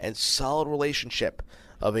friend and solid relationship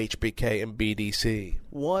of HBK and BDC.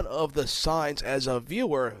 One of the signs as a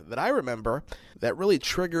viewer that I remember that really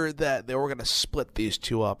triggered that they were going to split these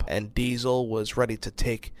two up and Diesel was ready to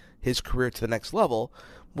take his career to the next level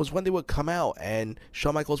was when they would come out and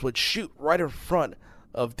Shawn Michaels would shoot right in front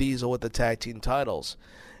of Diesel with the tag team titles.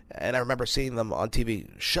 And I remember seeing them on TV,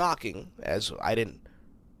 shocking, as I didn't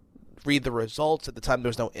read the results. At the time, there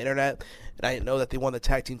was no internet, and I didn't know that they won the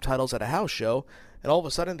tag team titles at a house show. And all of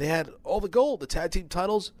a sudden, they had all the gold. The tag team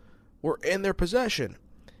titles were in their possession.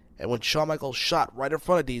 And when Shawn Michaels shot right in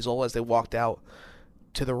front of Diesel as they walked out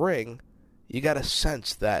to the ring, you got a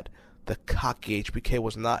sense that the cocky HBK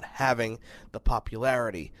was not having the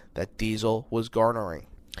popularity that Diesel was garnering.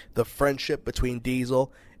 The friendship between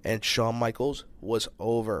Diesel and Shawn Michaels was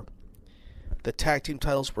over. The tag team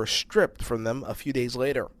titles were stripped from them a few days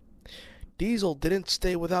later. Diesel didn't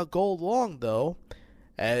stay without gold long, though,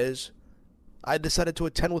 as I decided to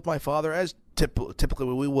attend with my father, as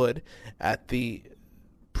typically we would, at the...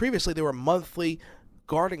 Previously, there were monthly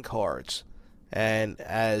garden cards, and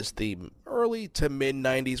as the early to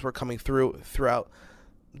mid-90s were coming throughout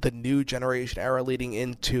the new generation era leading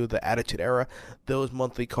into the Attitude Era, those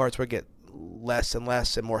monthly cards would get less and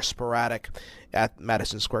less and more sporadic at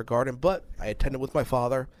Madison Square Garden. But I attended with my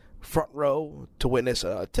father, front row, to witness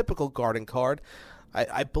a typical garden card.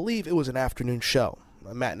 I believe it was an afternoon show,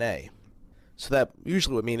 a matinee. So that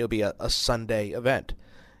usually would mean it would be a Sunday event.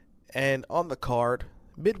 And on the card,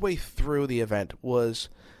 midway through the event, was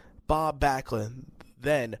Bob Backlund,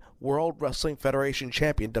 then World Wrestling Federation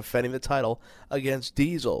champion, defending the title against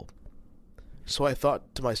Diesel. So I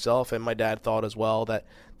thought to myself, and my dad thought as well, that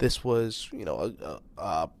this was,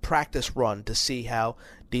 a practice run to see how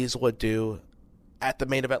Diesel would do at the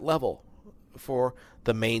main event level for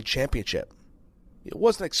the main championship. It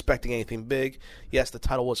wasn't expecting anything big. Yes, the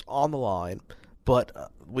title was on the line, but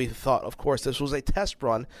we thought, of course, this was a test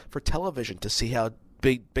run for television to see how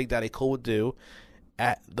Big Daddy Cool would do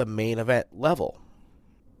at the main event level.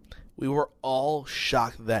 We were all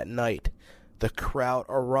shocked that night. The crowd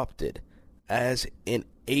erupted as in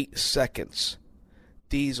 8 seconds,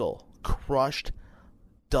 Diesel crushed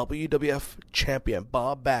WWF champion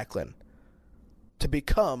Bob Backlund to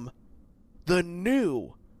become the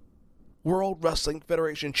new World Wrestling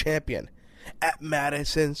Federation champion at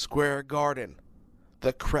Madison Square Garden.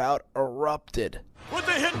 The crowd erupted. With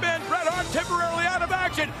the Hitman Bret Hart temporarily out of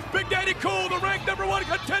action, Big Daddy Cool, the ranked #1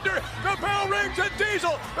 contender, the bell rings and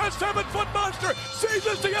Diesel, the 7-foot monster,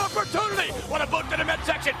 seizes the opportunity. What a boot to the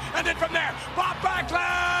midsection, and then from there, Bob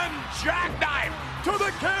Backlund, jackknife to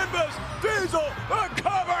the canvas, Diesel, the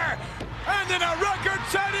cover, and in a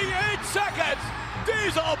record-setting 8 seconds,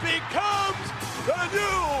 Diesel becomes the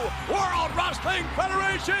new World Wrestling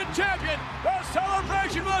Federation champion. The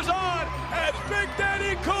celebration was on as Big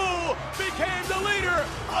Daddy Cool became the leader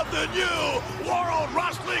of the new World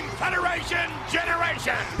Wrestling Federation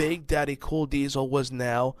generation. Big Daddy Cool Diesel was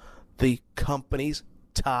now the company's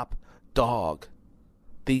top dog,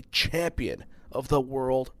 the champion of the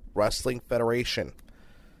World Wrestling Federation.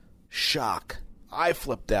 Shock. I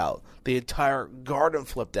flipped out. The entire garden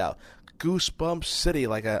flipped out. Goosebump City,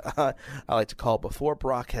 like I like to call it. Before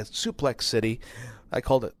Brock had Suplex City, I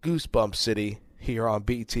called it Goosebump City here on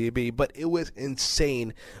BTB. But it was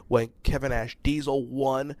insane when Kevin Nash Diesel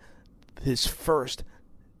won his first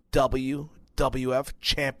WWF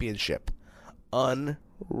Championship.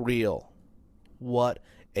 Unreal. What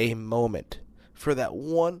a moment. For that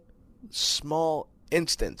one small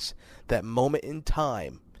instance, that moment in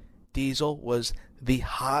time, Diesel was the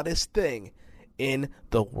hottest thing in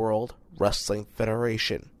the World Wrestling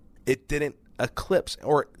Federation. It didn't eclipse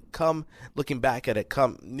or come, looking back at it,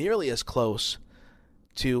 come nearly as close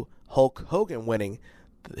to Hulk Hogan winning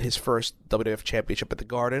his first WWF Championship at the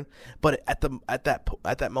Garden, but at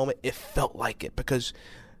that moment it felt like it, because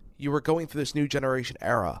you were going through this new generation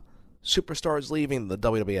era, superstars leaving the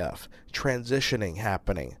WWF, transitioning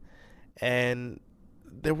happening, and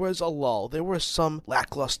there was a lull. There was some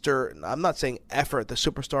lackluster, I'm not saying effort, the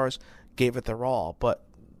superstars gave it their all, but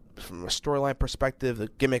from a storyline perspective, the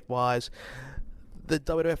gimmick-wise, the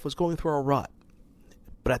WWF was going through a rut.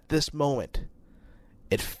 But at this moment,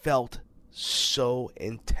 it felt so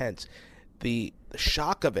intense. The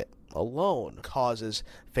shock of it alone causes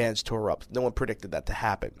fans to erupt. No one predicted that to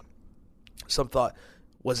happen. Some thought,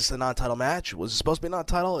 was this a non-title match? Was it supposed to be a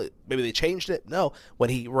non-title? Maybe they changed it? No. When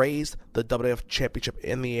he raised the WWF Championship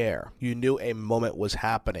in the air, you knew a moment was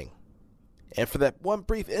happening. And for that one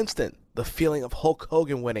brief instant, the feeling of Hulk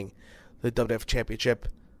Hogan winning the WWF Championship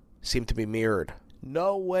seemed to be mirrored.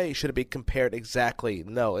 No way should it be compared exactly.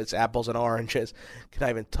 No, it's apples and oranges.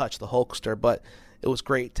 Cannot even touch the Hulkster, but it was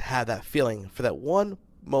great to have that feeling for that one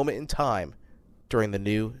moment in time during the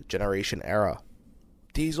new generation era.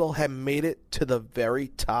 Diesel had made it to the very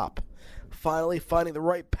top, finally finding the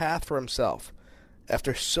right path for himself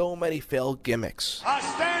after so many failed gimmicks. A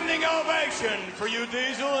standing ovation for you,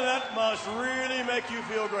 Diesel, and that must really make you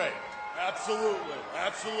feel great. Absolutely,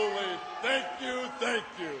 absolutely. Thank you, thank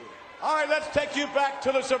you. All right, let's take you back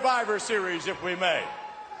to the Survivor Series, if we may.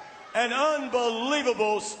 An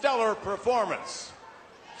unbelievable, stellar performance.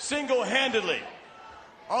 Single-handedly,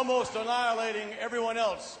 almost annihilating everyone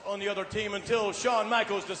else on the other team until Shawn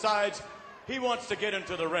Michaels decides he wants to get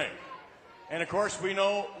into the ring. And, of course, we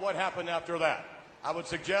know what happened after that. I would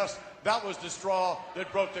suggest that was the straw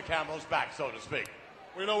that broke the camel's back, so to speak.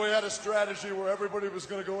 We know we had a strategy where everybody was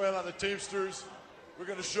going to go in on the Teamsters. We're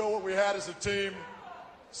going to show what we had as a team.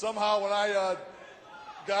 Somehow when I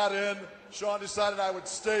got in, Shawn decided I would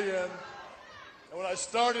stay in. And when I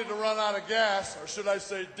started to run out of gas, or should I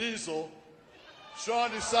say diesel, Shawn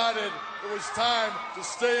decided it was time to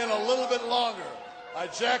stay in a little bit longer. I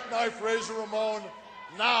jackknifed Razor Ramon.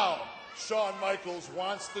 Now Shawn Michaels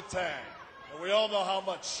wants the tag. And we all know how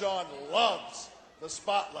much Shawn loves the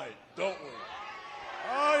spotlight, don't we?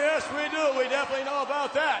 Oh, yes, we do. We definitely know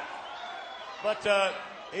about that. But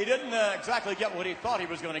he didn't exactly get what he thought he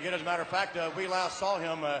was going to get. As a matter of fact, we last saw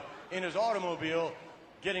him in his automobile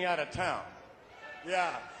getting out of town.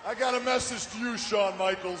 Yeah, I got a message to you, Shawn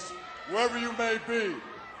Michaels, wherever you may be.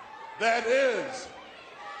 That is,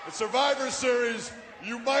 the Survivor Series,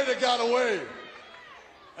 you might have got away.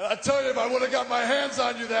 And I tell you, if I would have got my hands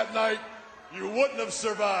on you that night, you wouldn't have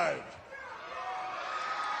survived.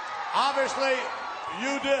 Obviously,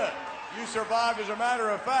 you did. You survived. As a matter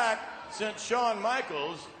of fact, since Shawn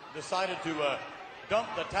Michaels decided to dump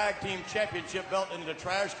the Tag Team Championship belt into the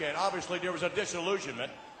trash can, obviously there was a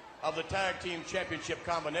disillusionment of the Tag Team Championship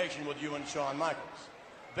combination with you and Shawn Michaels.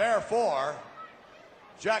 Therefore,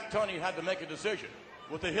 Jack Tunney had to make a decision.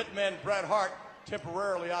 With the Hitman Bret Hart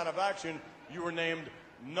temporarily out of action, you were named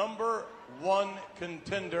 #1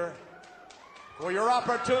 contender for your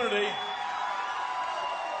opportunity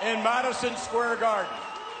in Madison Square Garden.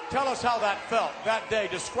 Tell us how that felt that day.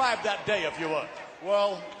 Describe that day, if you would.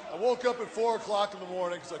 Well, I woke up at 4 o'clock in the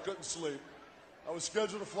morning because I couldn't sleep. I was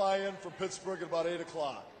scheduled to fly in from Pittsburgh at about 8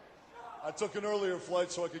 o'clock. I took an earlier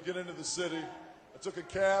flight so I could get into the city. I took a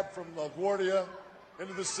cab from LaGuardia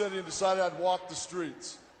into the city and decided I'd walk the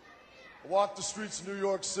streets. I walked the streets of New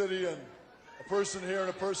York City, and a person here and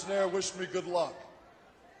a person there wished me good luck.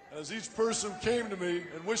 And as each person came to me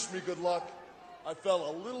and wished me good luck, I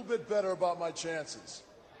felt a little bit better about my chances.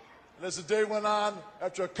 And as the day went on,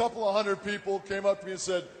 after a couple of hundred people came up to me and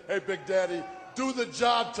said, "Hey, Big Daddy, do the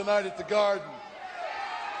job tonight at the Garden.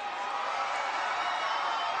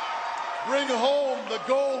 Bring home the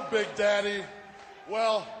gold, Big Daddy."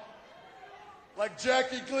 Well, like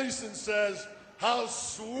Jackie Gleason says, how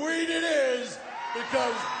sweet it is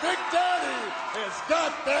because Big Daddy has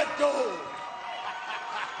got that gold.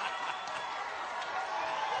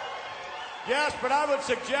 Yes, but I would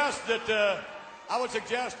suggest that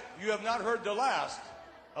you have not heard the last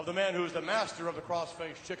of the man who is the master of the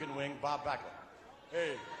cross-faced chicken wing, Bob Backlund.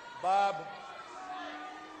 Hey, Bob,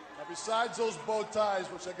 now besides those bow ties,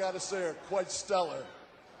 which I got to say are quite stellar,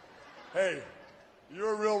 hey,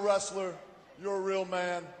 you're a real wrestler, you're a real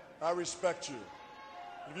man, I respect you.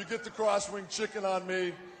 If you get the cross-wing chicken on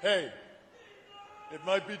me, hey, it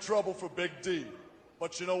might be trouble for Big D,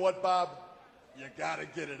 but you know what, Bob? You got to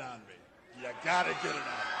get it on me. You got to get it on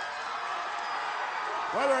me.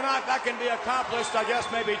 Whether or not that can be accomplished, I guess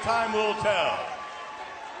maybe time will tell.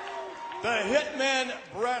 The Hitman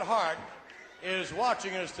Bret Hart is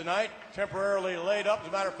watching us tonight, temporarily laid up. As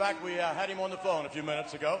a matter of fact, we had him on the phone a few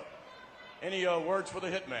minutes ago. Any words for the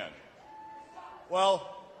Hitman?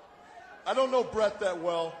 Well, I don't know Bret that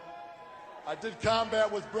well. I did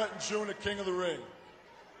combat with Bret in June at King of the Ring. It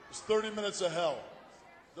was 30 minutes of hell.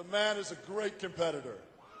 The man is a great competitor.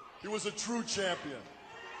 He was a true champion.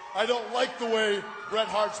 I don't like the way Bret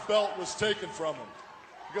Hart's belt was taken from him,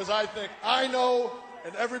 because I know,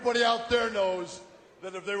 and everybody out there knows,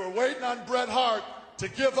 that if they were waiting on Bret Hart to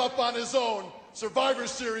give up on his own, Survivor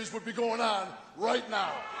Series would be going on right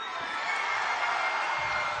now.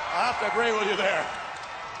 I have to agree with you there.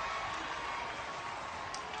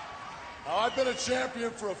 Now, I've been a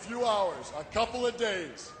champion for a few hours, a couple of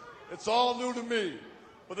days. It's all new to me.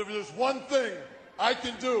 But if there's one thing I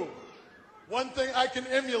can do, one thing I can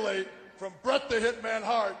emulate from Bret the Hitman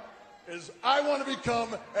Hart, is I want to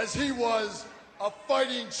become, as he was, a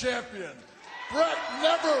fighting champion. Bret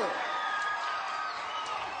never.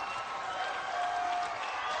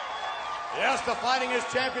 Yes, the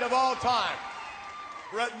fightingest champion of all time.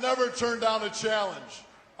 Bret never turned down a challenge.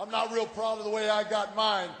 I'm not real proud of the way I got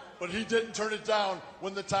mine, but he didn't turn it down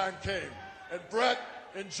when the time came. And Bret,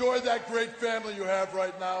 enjoy that great family you have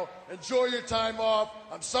right now. Enjoy your time off.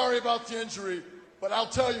 I'm sorry about the injury, but I'll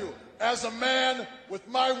tell you, as a man with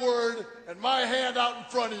my word and my hand out in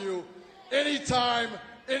front of you, anytime,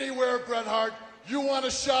 anywhere, Bret Hart, you want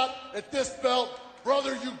a shot at this belt,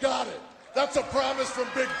 brother, you got it. That's a promise from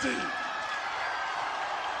Big D.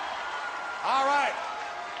 All right.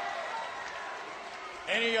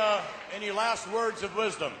 Any last words of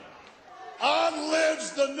wisdom? On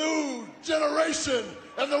lives the new generation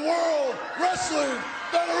and the World Wrestling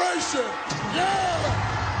Federation. Yeah!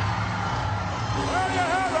 There you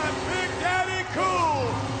have it, Big Daddy Cool,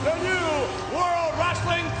 the new World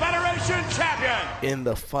Wrestling Federation champion. In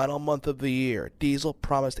the final month of the year, Diesel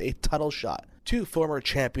promised a title shot to former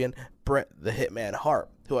champion Bret the Hitman Hart,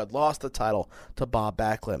 who had lost the title to Bob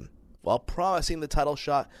Backlund. While promising the title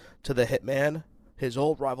shot to the Hitman, his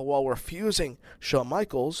old rival, while refusing Shawn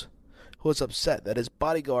Michaels, who was upset that his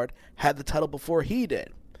bodyguard had the title before he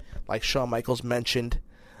did. Like Shawn Michaels mentioned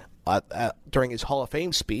during his Hall of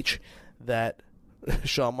Fame speech, that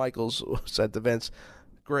Shawn Michaels said to Vince,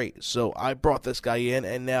 "Great, so I brought this guy in,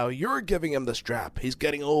 and now you're giving him the strap. He's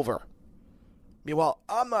getting over. Meanwhile,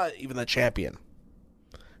 I'm not even the champion."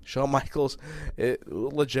 Shawn Michaels,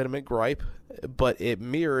 legitimate gripe, but it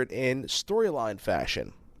mirrored in storyline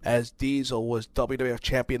fashion. As Diesel was WWF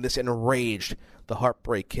champion, this enraged the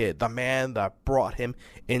Heartbreak Kid, the man that brought him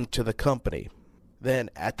into the company. Then,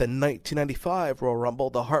 at the 1995 Royal Rumble,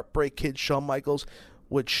 the Heartbreak Kid, Shawn Michaels,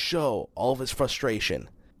 would show all of his frustration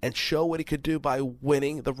and show what he could do by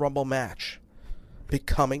winning the Rumble match,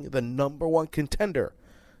 becoming the #1 contender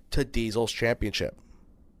to Diesel's championship.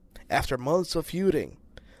 After months of feuding,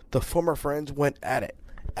 the former friends went at it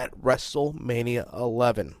at WrestleMania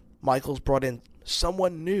 11. Michaels brought in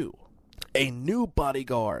someone new, a new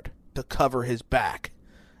bodyguard to cover his back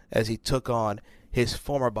as he took on his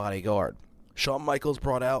former bodyguard. Shawn Michaels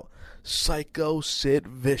brought out Psycho Sid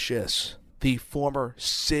Vicious, the former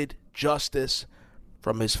Sid Justice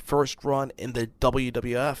from his first run in the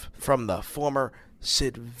WWF, from the former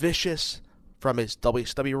Sid Vicious from his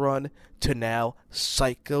WCW run to now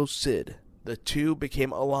Psycho Sid. The two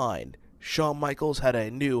became aligned. Shawn Michaels had a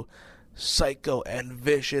new Psycho and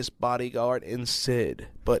Vicious bodyguard in Sid,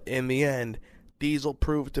 but in the end, Diesel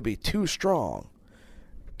proved to be too strong,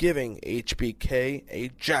 giving HBK a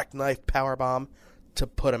jackknife powerbomb to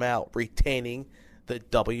put him out, retaining the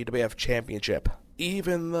WWF Championship.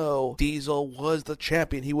 Even though Diesel was the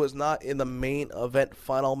champion, he was not in the main event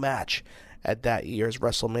final match at that year's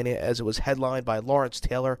WrestleMania, as it was headlined by Lawrence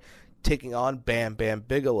Taylor taking on Bam Bam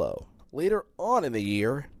Bigelow. Later on in the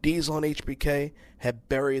year, Diesel and HBK had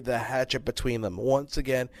buried the hatchet between them, once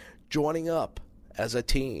again joining up as a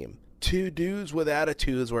team. Two dudes with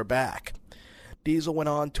attitudes were back. Diesel went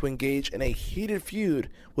on to engage in a heated feud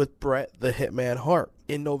with Bret the Hitman Hart.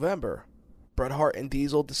 In November, Bret Hart and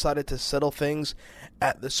Diesel decided to settle things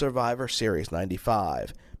at the Survivor Series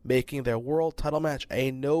 95, making their world title match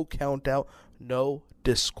a no countout, no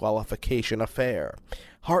disqualification affair.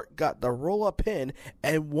 Hart got the roll-up pin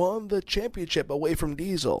and won the championship away from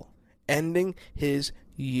Diesel, ending his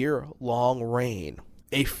year-long reign.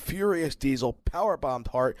 A furious Diesel powerbombed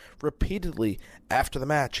Hart repeatedly after the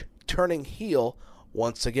match, turning heel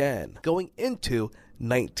once again. Going into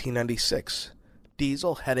 1996,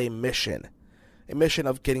 Diesel had a mission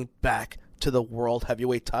of getting back to the World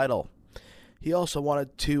Heavyweight title. He also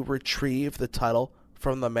wanted to retrieve the title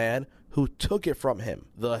from the man who took it from him,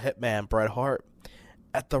 the Hitman Bret Hart.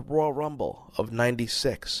 At the Royal Rumble of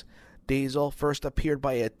 '96, Diesel first appeared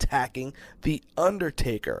by attacking The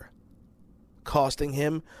Undertaker, costing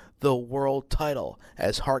him the world title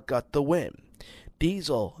as Hart got the win.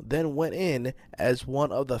 Diesel then went in as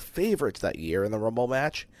one of the favorites that year in the Rumble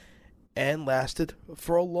match and lasted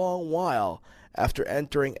for a long while after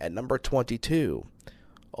entering at number 22.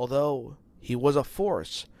 Although he was a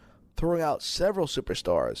force, throwing out several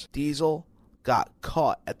superstars, Diesel got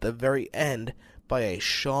caught at the very end by a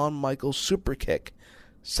Shawn Michaels superkick,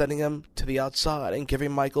 sending him to the outside and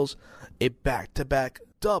giving Michaels a back-to-back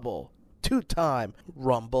double two-time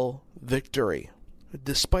Rumble victory.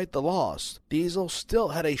 Despite the loss, Diesel still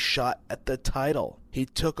had a shot at the title. He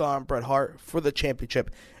took on Bret Hart for the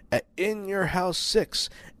championship at In Your House 6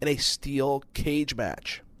 in a steel cage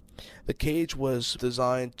match. The cage was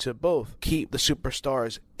designed to both keep the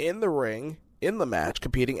superstars in the ring, in the match,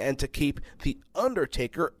 competing, and to keep The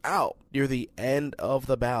Undertaker out near the end of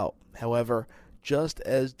the bout. However, just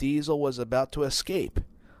as Diesel was about to escape,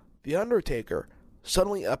 The Undertaker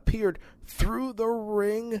suddenly appeared through the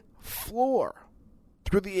ring floor,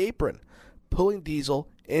 through the apron, pulling Diesel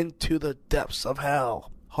into the depths of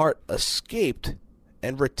hell. Hart escaped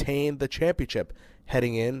and retained the championship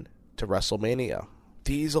heading in to WrestleMania.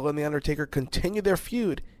 Diesel and The Undertaker continued their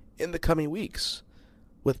feud in the coming weeks,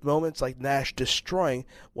 with moments like Nash destroying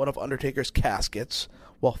one of Undertaker's caskets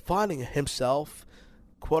while finding himself,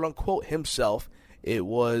 quote-unquote himself, it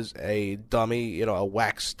was a dummy, a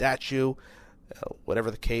wax statue,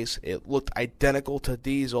 whatever the case. It looked identical to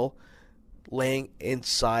Diesel laying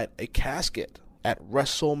inside a casket. At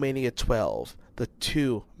WrestleMania 12, the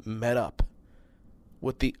two met up,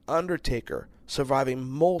 with The Undertaker surviving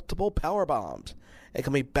multiple power bombs and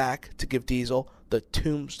coming back to give Diesel the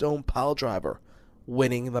Tombstone Piledriver,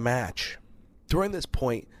 winning the match. During this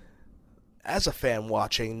point, as a fan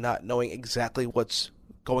watching, not knowing exactly what's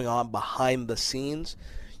going on behind the scenes,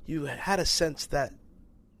 you had a sense that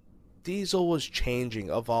Diesel was changing,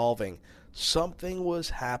 evolving. Something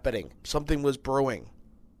was happening. Something was brewing.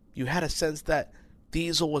 You had a sense that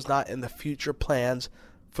Diesel was not in the future plans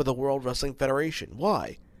for the World Wrestling Federation.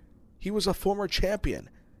 Why? He was a former champion.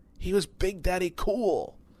 He was Big Daddy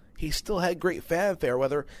Cool. He still had great fanfare,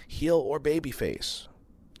 whether heel or babyface.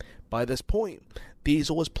 By this point,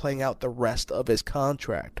 Diesel was playing out the rest of his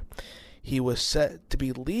contract. He was set to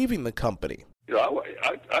be leaving the company.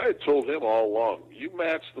 I had told him all along, you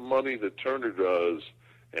match the money that Turner does,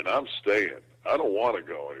 and I'm staying. I don't want to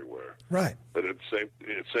go anywhere. Right. But at the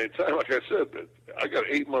same time, like I said, I got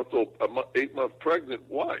an 8-month pregnant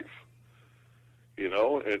wife. And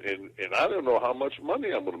I don't know how much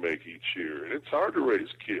money I'm going to make each year, and it's hard to raise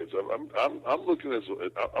kids. I'm looking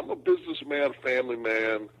I'm a businessman, family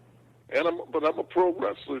man, but I'm a pro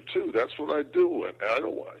wrestler too. That's what I do, and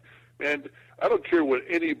I don't care what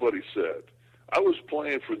anybody said. I was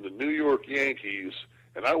playing for the New York Yankees,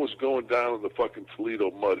 and I was going down in the fucking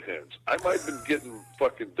Toledo Mud Hens. I might have been getting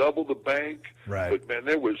fucking double the bank, right. But, man,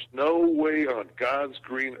 there was no way on God's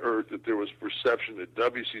green earth that there was perception that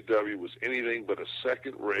WCW was anything but a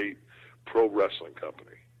second-rate pro wrestling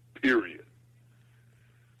company, period.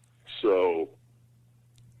 So,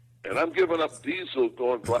 and I'm giving up Diesel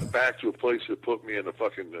going back to a place that put me in a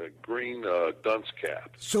fucking green dunce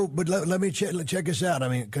cap. So, but let me check this out. I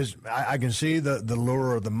mean, because I can see the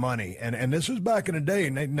lure of the money. And this was back in the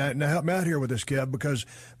day. Now help me out here with this, Kev, because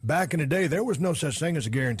back in the day, there was no such thing as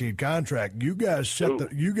a guaranteed contract. You guys set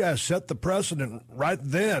the precedent right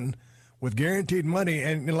then with guaranteed money.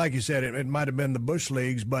 And like you said, it might have been the Bush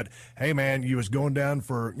leagues, but hey, man, you was going down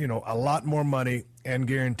for, a lot more money and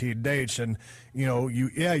guaranteed dates. And, you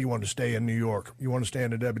want to stay in New York. You want to stay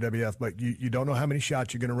in the WWF, but you don't know how many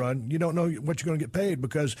shots you're going to run. You don't know what you're going to get paid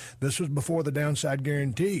because this was before the downside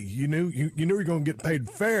guarantee. You knew you were going to get paid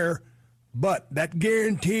fair, but that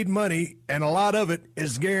guaranteed money, and a lot of it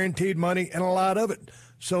is guaranteed money and a lot of it.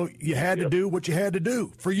 So you had to do what you had to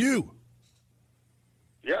do for you.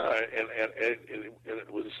 Yeah, and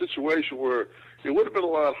it was a situation where it would have been a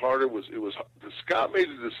lot harder. It was Scott made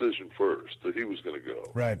the decision first that he was going to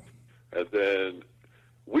go. Right. And then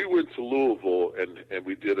we went to Louisville and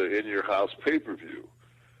we did an In Your House pay-per-view.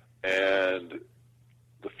 And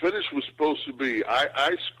the finish was supposed to be,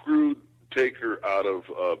 I screwed Taker out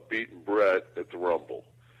of beating Bret at the Rumble.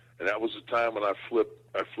 And that was the time when I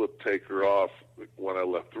flipped Taker off when I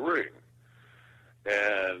left the ring.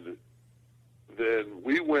 And then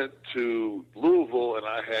we went to Louisville, and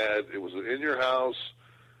it was In Your House,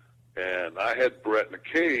 and I had Bret in a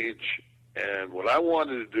cage, and what I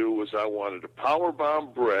wanted to do was I wanted to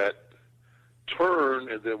powerbomb Bret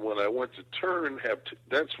turn, and then when I went to turn,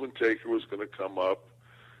 that's when Taker was going to come up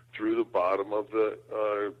through the bottom of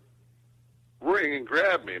the ring and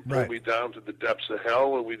grab me and pull me down to the depths of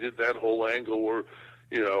hell, and we did that whole angle where,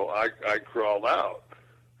 I crawled out.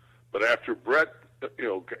 But after Brett,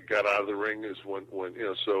 got out of the ring is when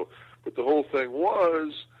but the whole thing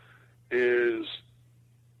is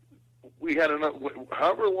we had enough,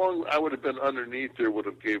 however long I would have been underneath there would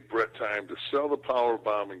have gave Brett time to sell the power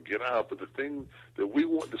bomb and get out. But the thing that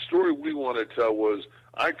the story we wanted to tell was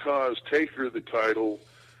I caused Taker the title,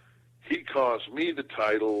 he caused me the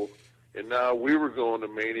title, and now we were going to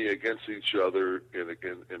Mania against each other in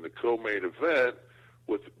the co-main event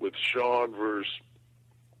with Shawn versus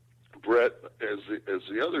Brett as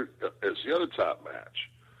the other top match.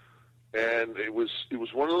 And it was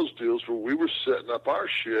one of those deals where we were setting up our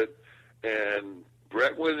shit, and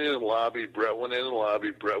Brett went in and lobbied,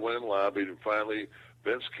 and finally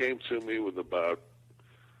Vince came to me with about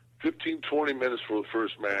 15, 20 minutes for the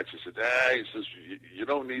first match. He said, he says, you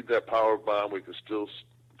don't need that power bomb. We can still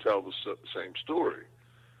tell the same story.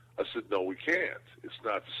 I said, no, we can't. It's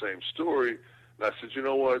not the same story. And I said, you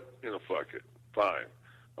know what? Fuck it. Fine.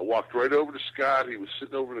 I walked right over to Scott. He was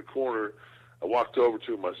sitting over in the corner. I walked over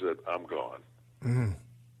to him. I said, I'm gone. Mm.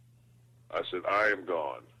 I said, I am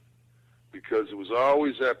gone. Because it was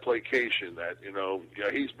always that placation that,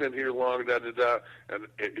 he's been here long, da-da-da. And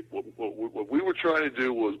what we were trying to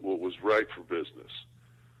do was what was right for business.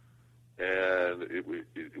 And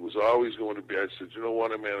it was always going to be, I said, you know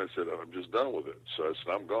what, man? I said, I'm just done with it. So I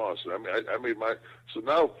said, I'm gone. So I made so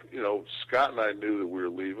now, Scott and I knew that we were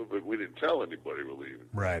leaving, but we didn't tell anybody we were leaving.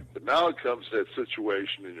 Right. But now it comes to that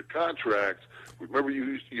situation in your contract. Remember,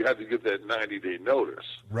 you had to give that 90-day notice.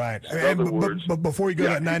 Right. So in other words, but before you go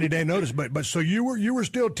to that 90-day notice, but so you were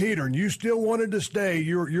still teetering. You still wanted to stay.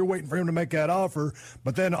 You're waiting for him to make that offer.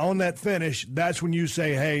 But then on that finish, that's when you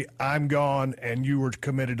say, hey, I'm gone, and you were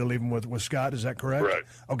committed to leaving with Scott. Is that correct? Right.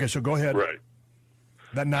 Okay, so go ahead. Right.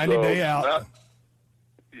 That 90-day out.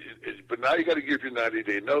 But now you got to give your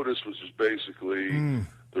 90-day notice, which is basically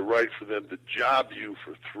the right for them to job you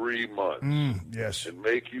for 3 months. Yes. And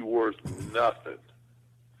make you worth nothing.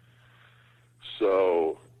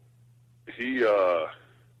 So we got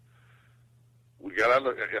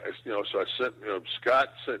on so I sent, Scott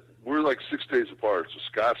sent, we're like 6 days apart, so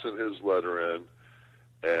Scott sent his letter in.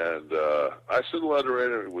 And I sent a letter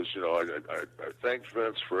in, and it was, I thanked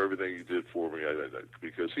Vince for everything he did for me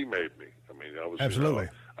because he made me. I mean, I was absolutely.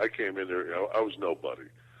 I came in there, I was nobody.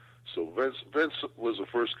 So Vince was the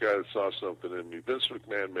first guy that saw something in me. Vince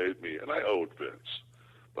McMahon made me, and I owed Vince.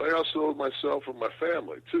 But I also owed myself and my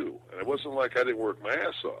family, too. And it wasn't like I didn't work my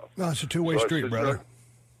ass off. No, it's a two-way street, brother.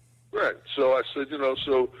 Right. So I said,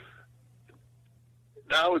 so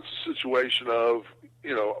now it's a situation of,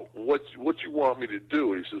 what you want me to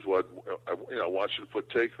do? He says, well, I want you to put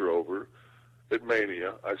Taker over at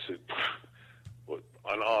Mania. I said,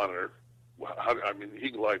 an honor. He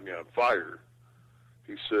can light me on fire.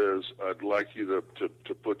 He says, I'd like you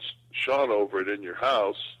to put Shawn over it in your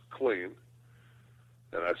house, clean.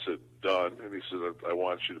 And I said, done. And he said, I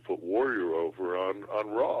want you to put Warrior over on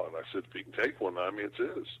Raw. And I said, if he can take one on me, it's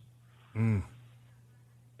his. Mm.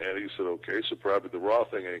 And he said, okay, so probably the Raw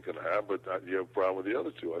thing ain't going to happen, but you have a problem with the other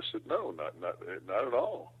two. I said, no, not at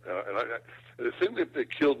all. And the thing that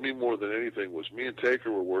killed me more than anything was me and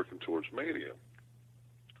Taker were working towards Mania.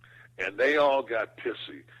 And they all got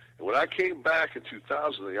pissy. And when I came back in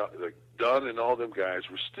 2000, Dunn and all them guys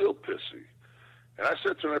were still pissy. And I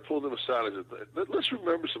said to them, I pulled them aside, I said, let's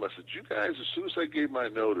remember something. I said, you guys, as soon as I gave my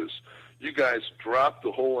notice, you guys dropped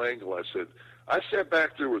the whole angle. I said, I sat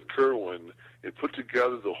back there with Kerwin and put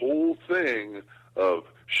together the whole thing of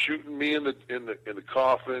shooting me in the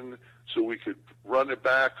coffin so we could run it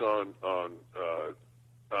back on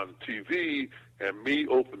TV, and me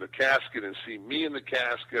open the casket and see me in the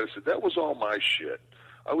casket. I said, that was all my shit.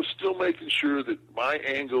 I was still making sure that my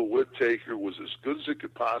angle with Taker was as good as it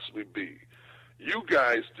could possibly be. You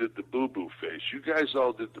guys did the boo-boo face. You guys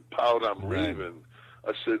all did the pout, I'm leaving.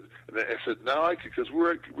 I said, now I could, because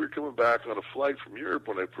we're coming back on a flight from Europe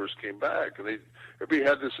when I first came back, and everybody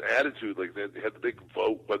had this attitude, like they had the big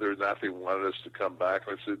vote whether or not they wanted us to come back.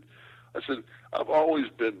 And I said, I've always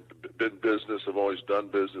been business. I've always done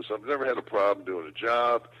business. I've never had a problem doing a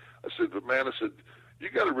job. I said, but man, I said, you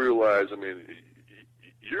got to realize, I mean,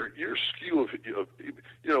 your skew of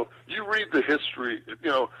you read the history.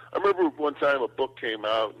 I remember one time a book came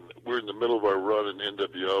out, and we're in the middle of our run in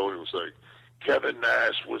NWO, and it was like, Kevin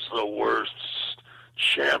Nash was the worst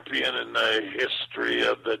champion in the history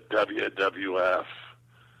of the WWF.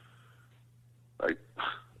 Like,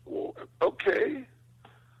 well, okay.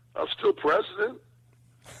 I'm still president.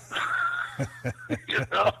 You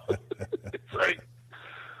know, it's like,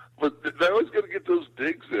 but they're always going to get those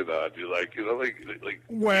digs in on you, like, you know, like.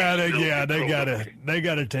 Well, they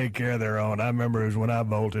gotta take care of their own. I remember it was when I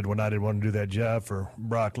bolted, when I didn't want to do that job for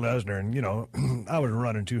Brock Lesnar, and you know, I was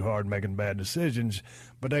running too hard, making bad decisions.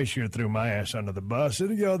 But they sure threw my ass under the bus.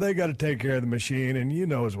 And, you know, they got to take care of the machine. And you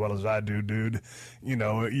know as well as I do, dude, you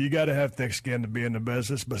know, you got to have thick skin to be in the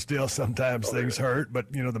business. But still, sometimes things hurt.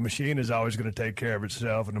 But, you know, the machine is always going to take care of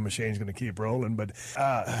itself, and the machine's going to keep rolling. But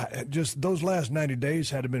just those last 90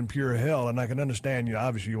 days had been pure hell. And I can understand, you know,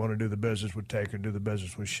 obviously you want to do the business with Taker, do the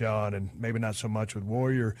business with Shawn, and maybe not so much with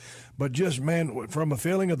Warrior. But just, man, from a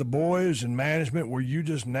feeling of the boys and management, were you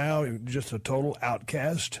just now just a total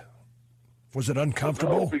outcast? Was it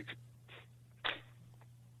uncomfortable? No,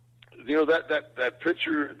 you know, that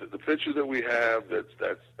picture, the picture that we have,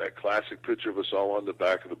 that classic picture of us all on the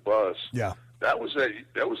back of the bus. Yeah. That was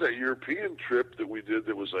that European trip that we did.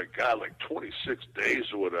 That was like 26 days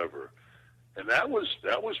or whatever, and that was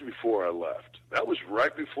before I left. That was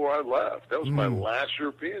right before I left. That was my last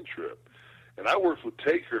European trip, and I worked with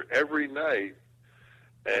Taker every night,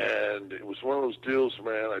 and it was one of those deals,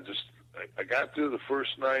 man. I got through the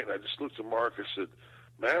first night, and I just looked at Mark. I said,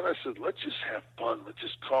 man, let's just have fun. Let's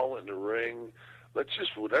just call it in the ring. Let's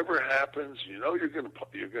just, whatever happens, you know, you're gonna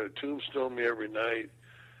tombstone me every night.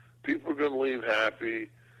 People are gonna leave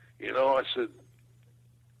happy. You know, I said,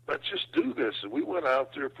 let's just do this. And we went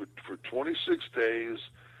out there for 26 days,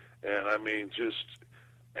 and I mean, just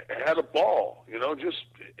had a ball. You know, just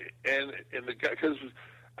and the guy, because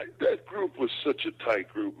that group was such a tight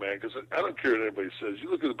group, man, because I don't care what anybody says. You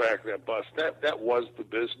look at the back of that bus, that was the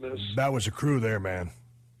business. That was a crew there, man.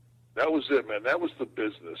 That was it, man. That was the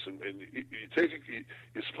business. And you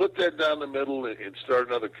split that down the middle and start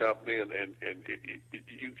another company, and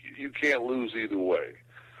you can't lose either way.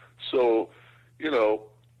 So, you know,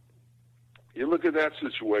 you look at that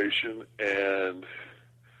situation and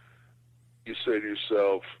you say to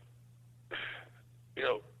yourself, you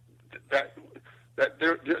know,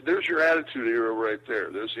 there's your attitude era right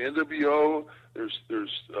there. There's the NWO, there's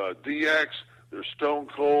DX, there's Stone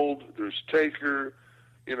Cold, there's Taker.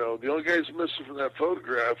 You know, the only guys missing from that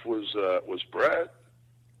photograph was Bret.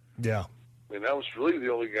 Yeah. I mean, that was really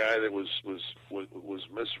the only guy that was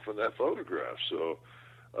missing from that photograph. So,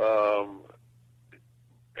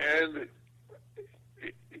 and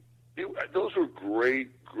those were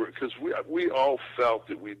great because we all felt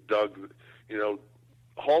that we dug. You know,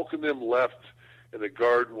 Hulk and them left. And the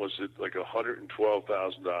Garden was at like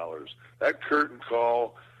 $112,000. That curtain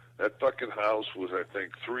call, that fucking house was, I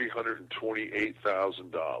think,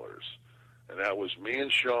 $328,000. And that was me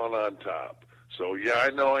and Shawn on top. So, yeah, I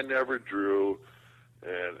know I never drew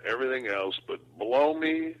and everything else, but below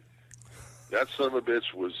me, that son of a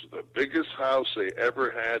bitch was the biggest house they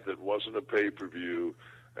ever had that wasn't a pay-per-view.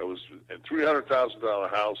 And $300,000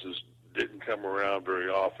 houses didn't come around very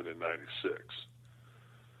often in '96.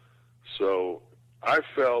 So I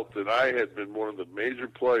felt that I had been one of the major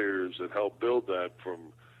players that helped build that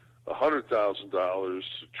from $100,000 to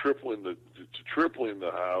tripling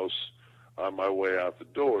the house on my way out the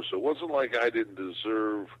door. So it wasn't like I didn't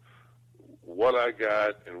deserve what I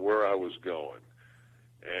got and where I was going.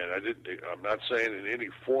 And I'm not saying in any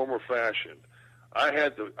form or fashion. I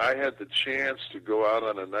had the chance to go out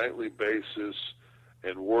on a nightly basis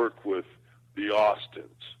and work with the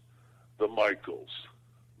Austins, the Michaels,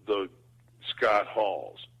 the Scott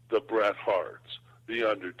Halls, the Bret Harts, the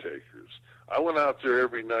Undertakers. I went out there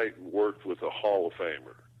every night and worked with a Hall of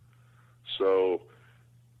Famer. So,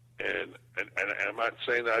 and I'm not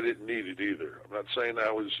saying I didn't need it either. I'm not saying I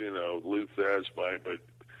was, you know, Lou Thesz, but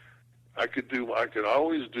I could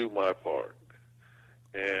always do my part.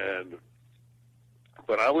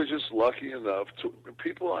 But I was just lucky enough to.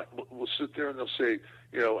 People will sit there and they'll say,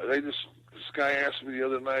 you know, this guy asked me the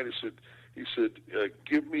other night. He said,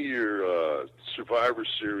 give me your Survivor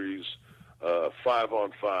Series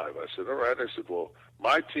 5-on-5. I said, all right. I said, well,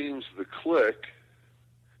 my team's the Clique.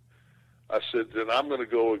 I said, then I'm going to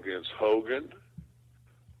go against Hogan,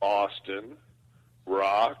 Austin,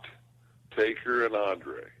 Rock, Taker, and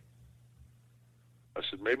Andre. I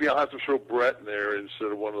said, maybe I'll have to throw Bret in there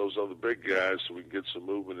instead of one of those other big guys so we can get some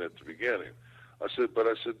movement at the beginning. I said,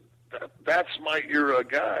 that's my era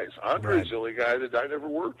guys. Andre's the only guy that I never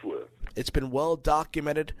worked with. It's been well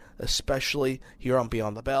documented, especially here on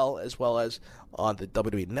Beyond the Bell, as well as on the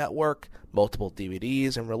WWE Network, multiple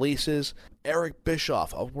DVDs and releases. Eric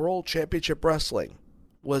Bischoff of World Championship Wrestling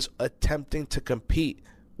was attempting to compete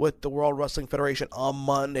with the World Wrestling Federation on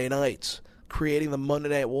Monday nights, creating the Monday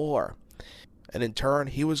Night War. And in turn,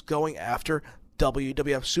 he was going after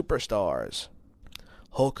WWF superstars.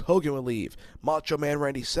 Hulk Hogan would leave, Macho Man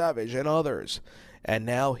Randy Savage, and others. And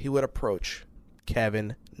now he would approach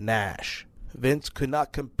Kevin Nash. Vince could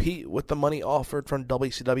not compete with the money offered from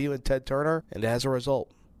WCW and Ted Turner, and as a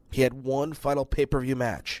result, he had one final pay-per-view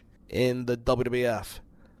match in the WWF.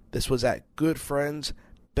 This was at Good Friends,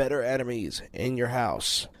 Better Enemies in Your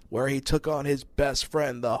House, where he took on his best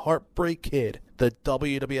friend, the Heartbreak Kid, the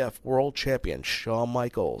WWF World Champion, Shawn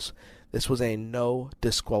Michaels. This was a no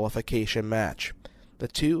disqualification match. The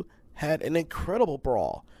two had an incredible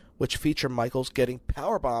brawl, which featured Michaels getting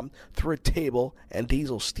powerbombed through a table and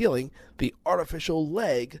Diesel stealing the artificial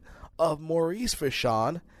leg of Maurice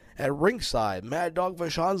Vachon. At ringside, Mad Dog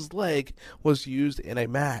Vachon's leg was used in a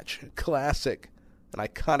match. Classic. An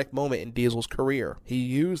iconic moment in Diesel's career. He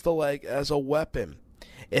used the leg as a weapon.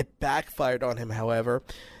 It backfired on him, however,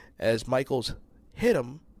 as Michaels hit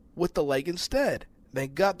him with the leg instead. They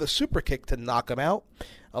got the super kick to knock him out,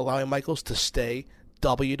 allowing Michaels to stay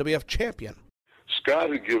WWF champion. Scott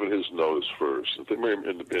had given his notice first. The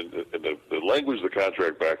language of the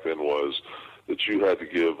contract back then was that you had to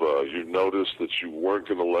give your notice that you weren't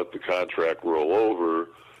going to let the contract roll over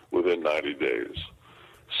within 90 days.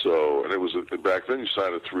 So, and it was back then you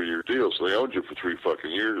signed a 3-year deal, so they owned you for 3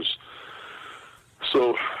 fucking years.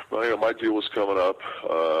 So, my deal was coming up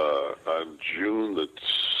on June the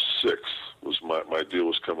 6th. Was my deal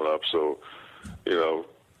was coming up. So,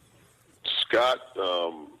 Scott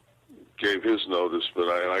gave his notice, but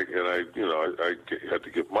I had to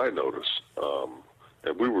give my notice.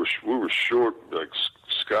 And we were short. Like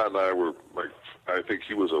Scott and I were like, I think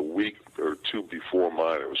he was a week or 2 before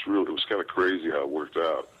mine. It was kind of crazy how it worked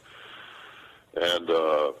out. And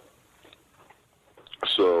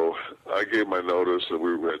so I gave my notice, and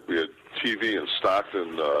we had TV in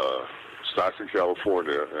Stockton,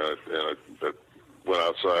 California, and I went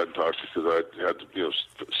outside and talked because I had to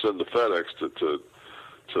send the FedEx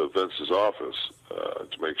to Vince's office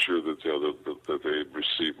to make sure that that they had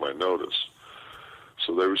received my notice.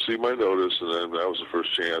 So they received my notice, and then that was the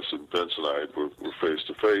first chance that Vince and I were face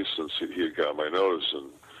to face since he had got my notice. And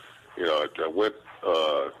I went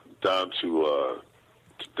down to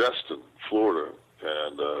Destin, Florida,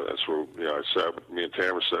 and that's where me and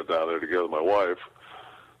Tamara sat down there together. My wife.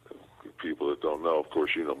 People that don't know, of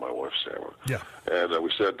course, you know my wife, Tamara. Yeah. And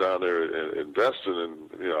we sat down there in Destin,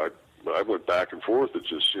 and I went back and forth. It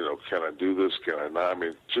just can I do this? Can I not? I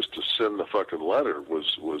mean, just to send the fucking letter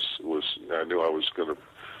was I knew I was going to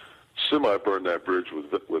semi-burn that bridge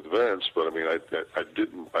with Vince, but I mean, I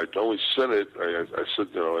didn't. I'd only sent it. I said,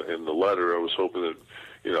 in the letter, I was hoping that,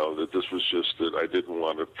 that this was just that I didn't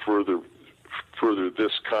want to further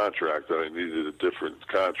this contract, that I needed a different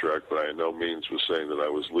contract, but I no means was saying that I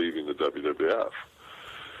was leaving the WWF.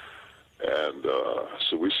 And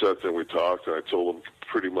so we sat there and we talked, and I told him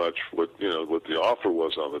pretty much what the offer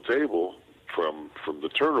was on the table from the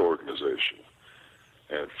Turner organization.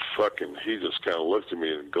 And fucking, he just kind of looked at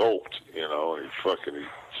me and gulped, and he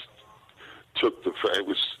took the, it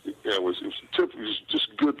was just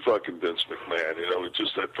good fucking Vince McMahon,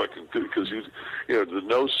 just that fucking good, because he, the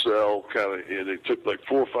no sell kind of, and it took like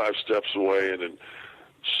 4 or 5 steps away, and then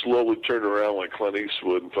slowly turned around like Clint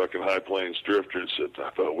Eastwood and fucking High Plains Drifter and said, I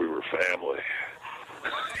thought we were family.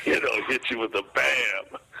 Hit you with a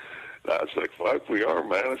bam. And I was like, fuck, we are,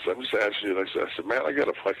 man. I'm just asking you. And I said, man, I got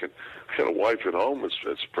a wife at home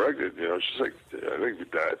that's pregnant. She's like, I think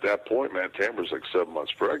at that point, man, Tamara's like 7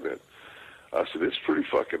 months pregnant. I said, it's pretty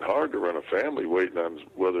fucking hard to run a family waiting on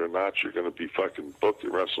whether or not you're going to be fucking booked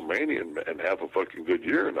at WrestleMania and have a fucking good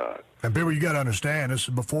year or not. And people, you got to understand, this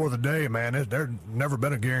is before the day, man. There's never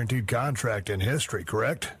been a guaranteed contract in history,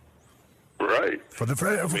 correct? Right. For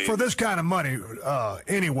this kind of money,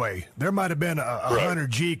 anyway, there might have been a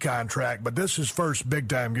 100G contract, but this is first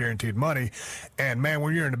big-time guaranteed money. And, man,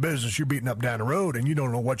 when you're in the business, you're beating up down the road, and you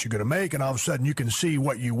don't know what you're going to make, and all of a sudden you can see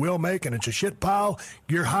what you will make, and it's a shit pile.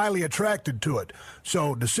 You're highly attracted to it.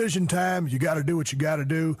 So decision time, you got to do what you got to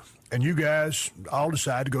do, and you guys all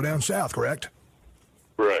decide to go down south, correct?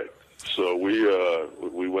 Right. So we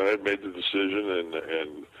went ahead and made the decision,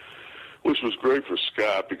 and which was great for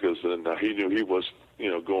Scott because then he knew he was,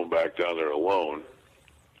 going back down there alone.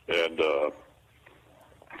 And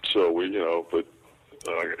so we, but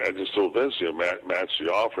I just told Vince, match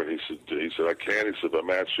the offer. And he said, I can't. He said, I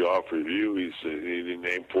match the offer of you. He said, he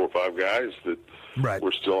named 4 or 5 guys that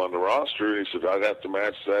were still on the roster. And he said, I'd have to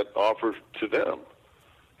match that offer to them.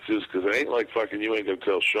 He says, because it ain't like fucking you ain't going to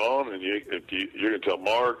tell Sean and you're going to tell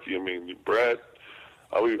Mark, Brett.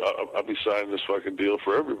 I'll be signing this fucking deal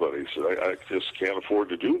for everybody. He said, I just can't afford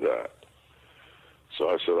to do that. So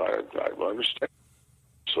I said, I understand.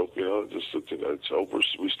 hope, let's hope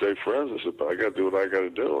we stay friends. I said, but I got to do what I got to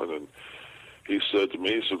do. And then he said to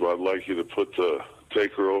me, he said, well, I'd like you to put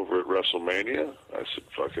Taker over at WrestleMania. I said,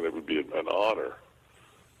 fucking, it would be an honor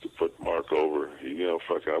to put Mark over.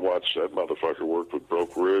 I watched that motherfucker work with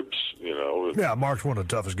broke ribs, And, yeah, Mark's one of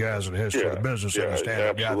the toughest guys in the history of the business, and a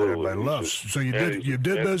stand-up guy that everybody loves. So you did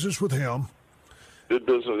business with him. Did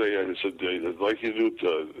business. He said, I'd like you to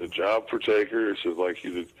do a job for Taker. He said, I'd like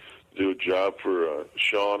you to do a job for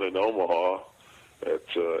Sean in Omaha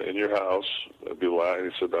in your house. I'd be lying.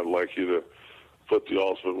 He said, I'd like you to put the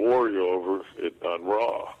Ultimate Warrior over on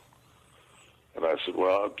Raw. And I said,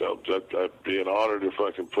 well, I'd be an honor if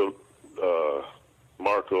I can put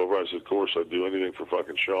Mark over. I said, of course, I'd do anything for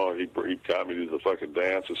fucking Sean. He got me to the fucking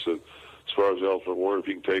dance. I said, as far as the Ultimate Warrior, if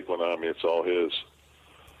he can take one on me, it's all his.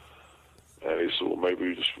 And he said, well,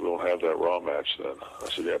 maybe we won't have that Raw match then. I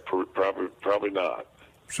said, yeah, probably not.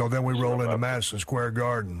 So then we roll into Madison Square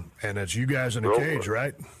Garden, and it's you guys in a cage,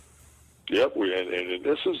 right? Yep, and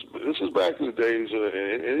this is back in the days,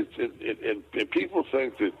 and people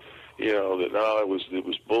think that that no, it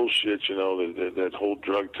was bullshit. That whole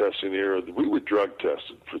drug testing era. We were drug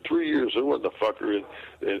tested for 3 years. There wasn't a fucker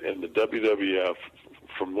in the WWF.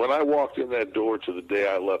 From when I walked in that door to the day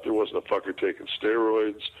I left, there wasn't a fucker taking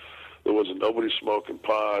steroids. There wasn't nobody smoking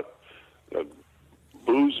pot.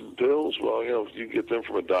 Booze and pills, well, you get them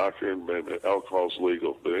from a doctor, and alcohol's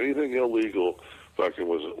legal. But anything illegal fucking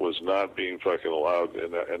was not being fucking allowed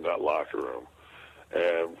in that locker room.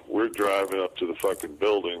 And we're driving up to the fucking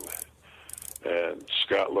building, and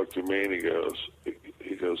Scott looked at me and he goes,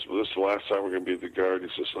 well, this is the last time we're going to be at the Garden.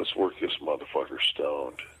 He says, let's work this motherfucker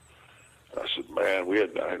stoned. I said, man,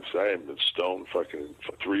 I hadn't been stoned fucking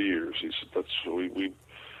for 3 years. He said, we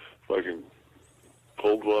fucking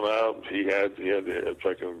pulled one out. He had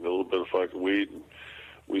fucking a little bit of fucking weed, and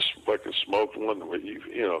we fucking smoked one.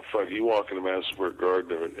 You walk in the Madison Square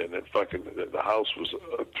Garden, and that fucking the house was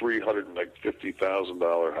a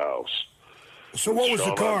 $350,000 house. So what was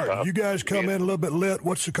the card? You guys come in a little bit lit.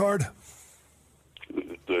 What's the card?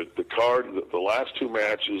 The card. The last two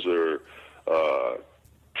matches are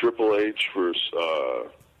Triple H versus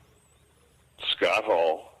Scott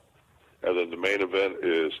Hall. And then the main event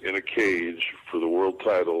is in a cage for the world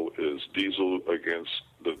title is Diesel against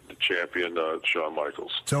the champion, Shawn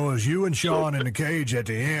Michaels. So it was you and Shawn in the cage at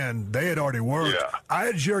the end. They had already worked. Yeah. I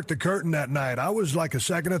had jerked the curtain that night. I was like a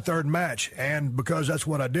second or third match. And because that's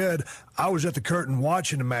what I did, I was at the curtain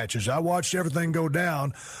watching the matches. I watched everything go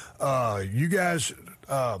down. You guys,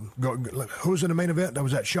 who was in the main event?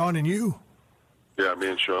 Was that Shawn and you? Yeah, me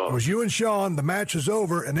and Shawn. It was you and Shawn. The match is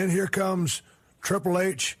over. And then here comes Triple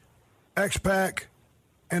H, X-Pac,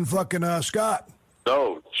 and fucking Scott.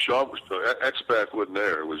 No, X-Pac wasn't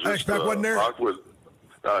there. It was just X-Pac wasn't there?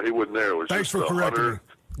 He wasn't there. It was Thanks just for correcting me.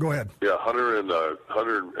 Go ahead. Yeah, Hunter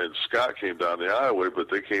and Scott came down the aisleway, but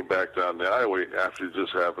they came back down the aisleway after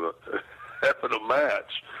just having a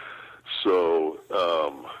match. So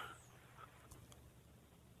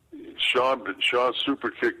Shawn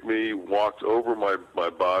super kicked me, walked over my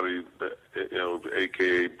body,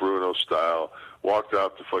 AKA Bruno style, walked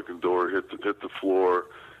out the fucking door, hit the floor,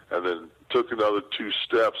 and then took another 2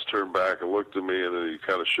 steps, turned back and looked at me, and then he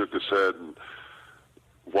kind of shook his head and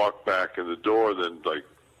walked back in the door, and then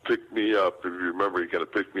picked me up. If you remember, he kind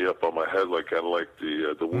of picked me up on my head, kind of like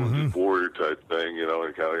the Wounded Warrior type thing,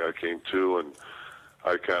 and kind of I came to, and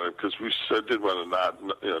I kind of, because we didn't want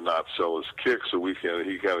to not sell his kick, so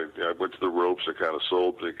I went to the ropes and kind of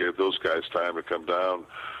sold. They gave those guys time to come down.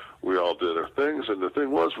 We all did our things, and the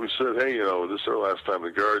thing was, we said, hey, this is our last time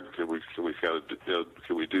in the Garden. Can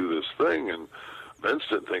we do this thing? And Vince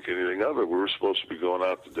didn't think anything of it. We were supposed to be going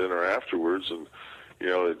out to dinner afterwards, and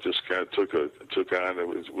it just kind of took on.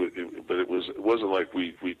 But it wasn't like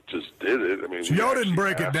we just did it. I mean, so y'all didn't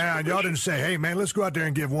break it down. Y'all didn't say, hey man, let's go out there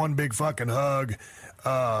and give one big fucking hug.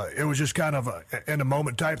 It was just kind of in a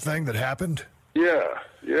moment type thing that happened. Yeah.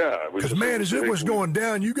 Because, man, as it was going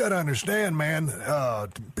down, you got to understand, man,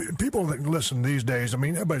 people that listen these days, I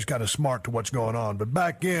mean, everybody's kind of smart to what's going on. But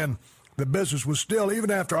back then, the business was still,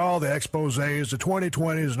 even after all the exposés, the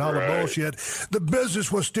 2020s and all the bullshit, the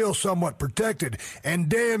business was still somewhat protected. And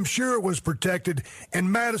damn sure it was protected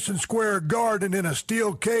in Madison Square Garden in a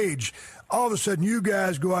steel cage. All of a sudden, you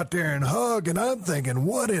guys go out there and hug, and I'm thinking,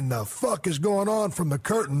 what in the fuck is going on from the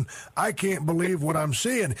curtain? I can't believe what I'm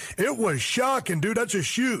seeing. It was shocking, dude. That's a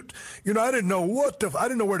shoot. I didn't know I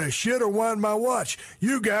didn't know where to shit or wind my watch.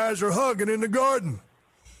 You guys are hugging in the Garden.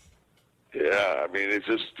 Yeah, I mean, it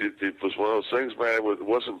was one of those things, man. It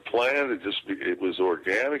wasn't planned. It was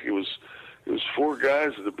organic. It was 4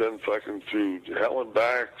 guys that have been fucking through hell and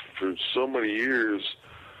back for so many years.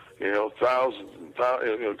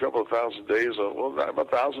 a couple of thousand days, well, not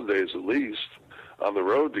 1,000 days at least, on the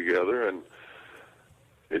road together, and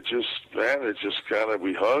it just kind of,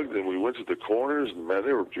 we hugged and we went to the corners, and man,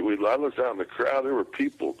 I looked out in the crowd, there were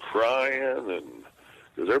people crying, and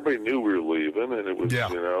because everybody knew we were leaving, and it was,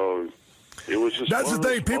 it was just. That's the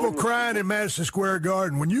thing, people crying in Madison Square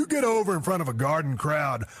Garden. When you get over in front of a Garden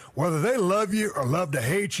crowd, whether they love you or love to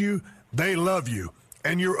hate you, they love you,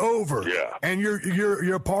 and you're over. Yeah. And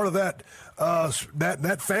you're part of that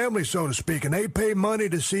that family, so to speak, and they pay money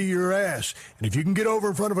to see your ass. And if you can get over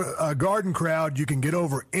in front of a Garden crowd, you can get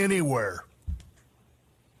over anywhere.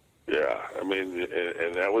 Yeah, I mean,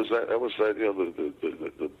 and that was that. It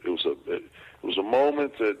was a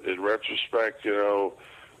moment that, in retrospect,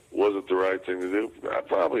 wasn't the right thing to do.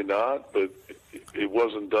 Probably not, but it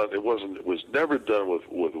wasn't done. It was never done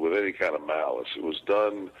with any kind of malice. It was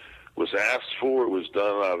done, was asked for. It was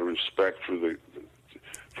done out of respect for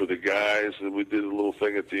the guys. And we did a little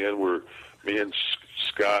thing at the end where me and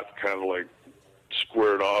Scott kind of like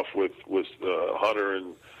squared off with Hunter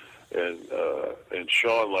and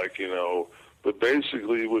Sean, But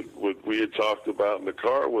basically, what we had talked about in the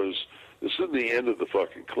car was, this isn't the end of the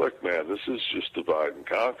fucking clique, man. This is just divide and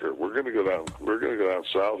conquer. We're going to go down. We're going to go down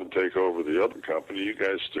south and take over the other company. You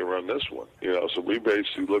guys still run this one, So we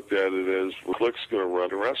basically looked at it as, the clique's going to run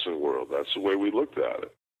the wrestling world. That's the way we looked at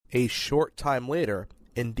it. A short time later,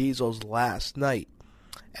 in Diesel's last night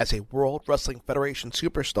as a World Wrestling Federation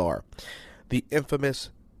superstar, the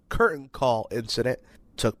infamous curtain call incident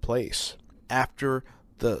took place after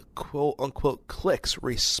the quote-unquote clique's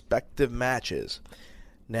respective matches.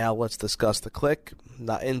 Now let's discuss the clique,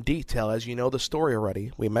 not in detail, as you know the story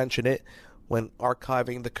already. We mentioned it when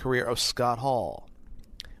archiving the career of Scott Hall.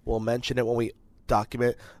 We'll mention it when we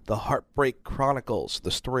document the Heartbreak Chronicles,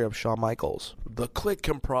 the story of Shawn Michaels. The clique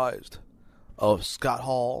comprised of Scott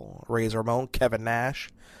Hall, Razor Ramon, Kevin Nash,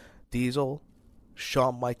 Diesel,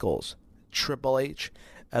 Shawn Michaels, Triple H,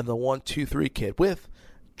 and the 1-2-3 Kid, with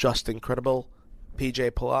Justin Credible,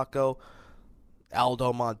 PJ Polacco,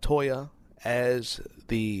 Aldo Montoya as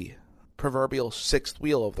the proverbial sixth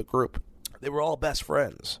wheel of the group. They were all best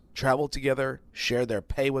friends, traveled together, shared their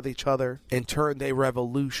pay with each other. In turn, they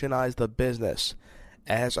revolutionized the business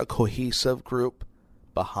as a cohesive group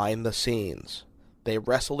behind the scenes. They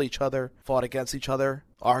wrestled each other, fought against each other,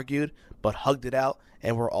 argued, but hugged it out,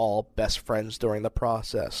 and were all best friends during the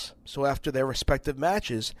process. So after their respective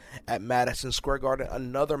matches at Madison Square Garden,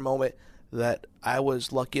 another moment that I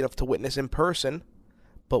was lucky enough to witness in person,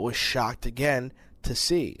 but was shocked again to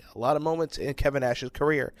see. A lot of moments in Kevin Nash's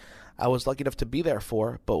career I was lucky enough to be there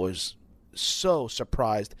for, but was so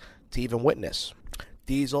surprised to even witness.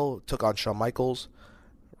 Diesel took on Shawn Michaels,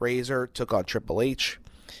 Razor took on Triple H,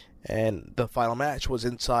 and the final match was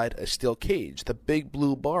inside a steel cage, the Big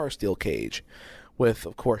Blue Bar steel cage, with,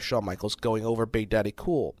 of course, Shawn Michaels going over Big Daddy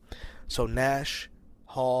Cool. So Nash,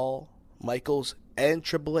 Hall, Michaels, and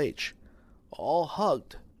Triple H all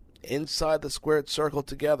hugged inside the squared circle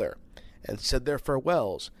together and said their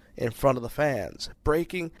farewells in front of the fans,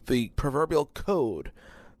 breaking the proverbial code,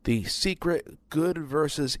 the secret good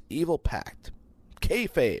versus evil pact,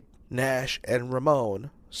 kayfabe. Nash and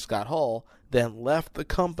Ramon, Scott Hall, then left the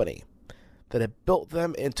company that had built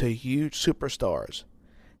them into huge superstars,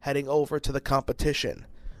 heading over to the competition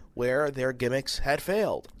where their gimmicks had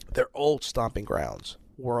failed, their old stomping grounds,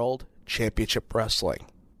 World Championship Wrestling.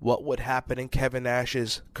 What would happen in Kevin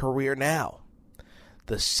Nash's career now?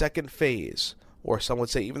 The second phase, or some would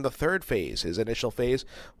say even the third phase. His initial phase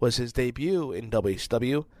was his debut in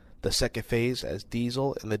WCW, the second phase as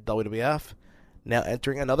Diesel in the WWF, now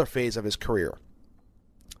entering another phase of his career.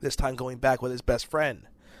 This time going back with his best friend,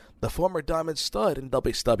 the former Diamond Stud in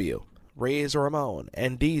WCW. Razor Ramon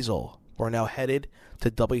and Diesel were now headed to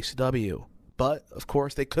WCW, but of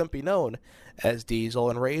course they couldn't be known as Diesel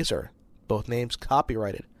and Razor, both names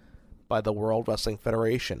copyrighted by the World Wrestling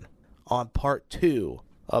Federation. On part 2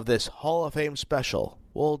 of this Hall of Fame special,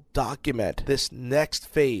 we'll document this next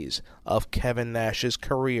phase of Kevin Nash's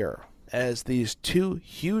career as these two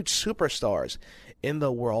huge superstars in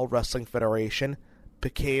the World Wrestling Federation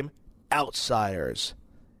became outsiders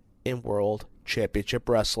in World Championship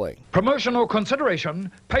Wrestling. Promotional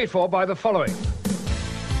consideration paid for by the following.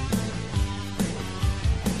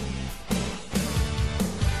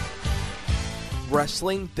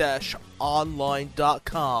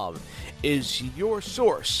 Wrestling-online.com is your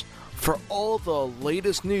source for all the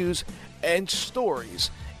latest news and stories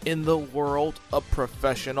in the world of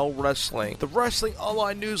professional wrestling. The Wrestling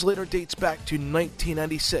Online newsletter dates back to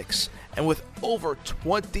 1996 And with over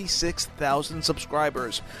 26,000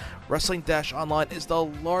 subscribers, Wrestling-Online is the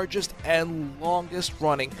largest and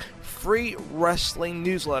longest-running free wrestling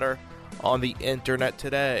newsletter on the internet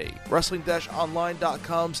today.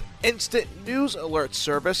 Wrestling-Online.com's instant news alert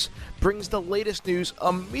service brings the latest news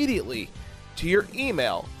immediately to your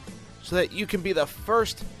email so that you can be the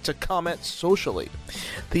first to comment socially.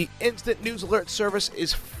 The instant news alert service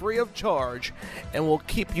is free of charge and will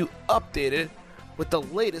keep you updated with the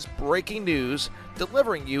latest breaking news,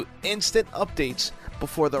 delivering you instant updates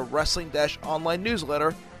before the Wrestling-Online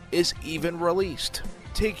newsletter is even released.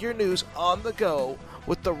 Take your news on the go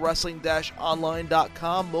with the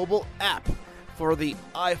Wrestling-Online.com mobile app for the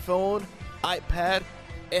iPhone, iPad,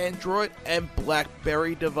 Android, and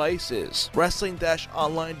BlackBerry devices.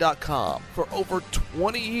 Wrestling-Online.com for over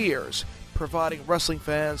 20 years, providing wrestling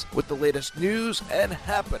fans with the latest news and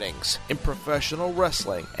happenings in professional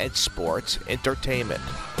wrestling and sports entertainment.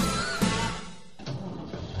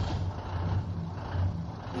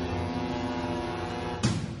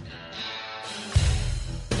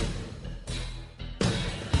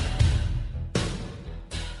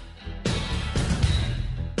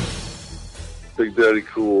 Big Daddy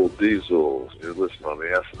Cool Diesel. You're listening on the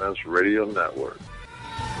SNS Radio Network.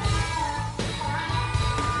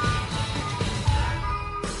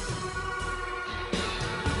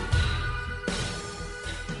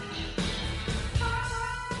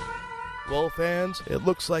 Well, fans, it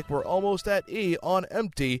looks like we're almost at E on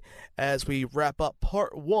empty as we wrap up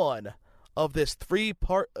part 1 of this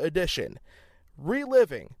 3-part edition,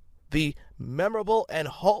 reliving the memorable and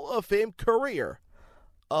Hall of Fame career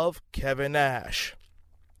of Kevin Nash.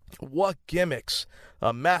 What gimmicks,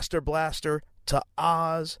 a Master Blaster to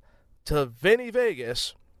Oz to Vinny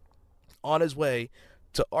Vegas, on his way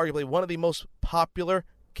to arguably one of the most popular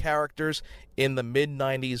characters in the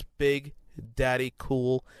mid-90s, Big Daddy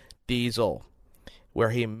Cool Diesel,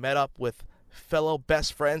 where he met up with fellow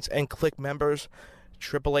best friends and Clique members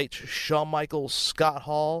Triple H, Shawn Michaels, Scott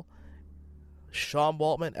Hall, Sean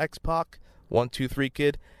Waltman, X-Pac, 1-2-3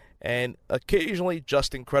 Kid, and occasionally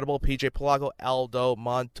just incredible PJ Pelago, Aldo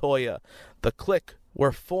Montoya. The Clique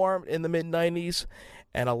were formed in the mid-90s,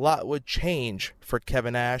 and a lot would change for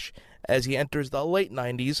Kevin Nash as he enters the late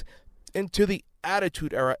 90s into the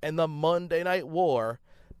Attitude Era and the Monday Night War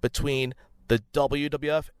between the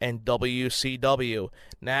WWF and WCW.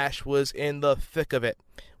 Nash was in the thick of it.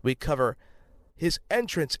 We cover his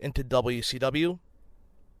entrance into WCW,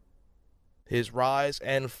 his rise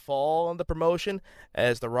and fall in the promotion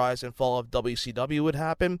as the rise and fall of WCW would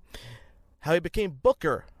happen, how he became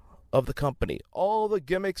booker of the company, all the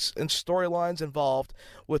gimmicks and storylines involved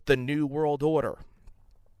with the New World Order,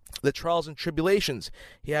 the trials and tribulations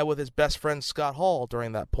he had with his best friend Scott Hall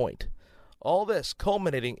during that point. All this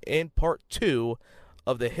culminating in part 2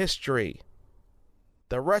 of the history,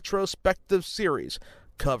 the retrospective series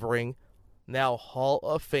covering now Hall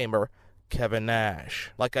of Famer Kevin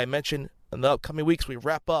Nash. Like I mentioned, in the upcoming weeks, we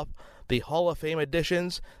wrap up the Hall of Fame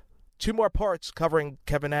editions. 2 more parts covering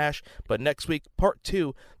Kevin Nash, but next week, part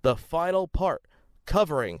 2, the final part,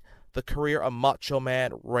 covering the career of Macho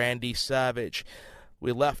Man Randy Savage.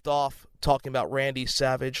 We left off talking about Randy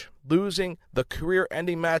Savage losing the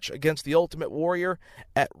career-ending match against the Ultimate Warrior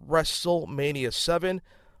at WrestleMania 7.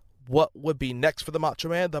 What would be next for the Macho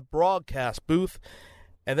Man? The broadcast booth,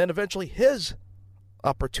 and then eventually his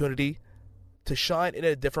opportunity to shine in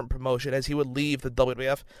a different promotion as he would leave the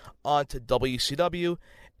WWF onto WCW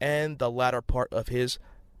and the latter part of his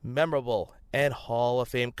memorable and Hall of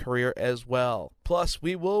Fame career as well. Plus,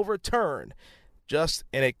 we will return just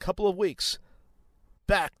in a couple of weeks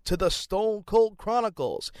back to the Stone Cold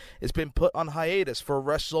Chronicles. It's been put on hiatus for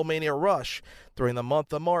WrestleMania Rush during the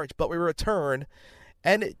month of March, but we return,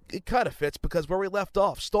 and it kind of fits because where we left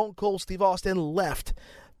off, Stone Cold Steve Austin left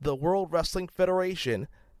the World Wrestling Federation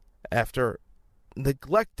after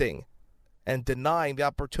neglecting and denying the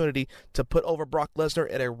opportunity to put over Brock Lesnar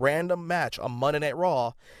in a random match on Monday Night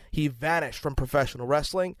Raw. He vanished from professional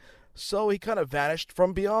wrestling, so he kind of vanished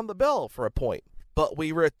from Beyond the Bell for a point. But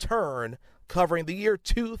we return covering the year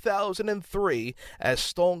 2003 as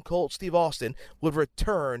Stone Cold Steve Austin would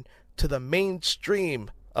return to the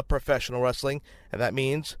mainstream of professional wrestling, and that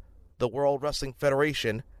means the World Wrestling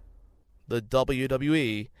Federation, the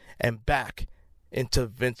WWE, and back into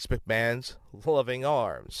Vince McMahon's loving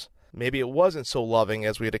arms. Maybe it wasn't so loving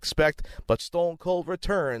as we'd expect, but Stone Cold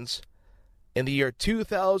returns in the year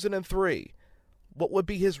 2003. What would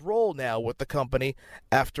be his role now with the company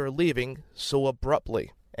after leaving so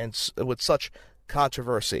abruptly and with such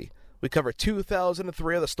controversy? We cover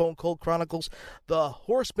 2003 of the Stone Cold Chronicles. The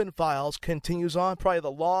Horseman Files continues on, probably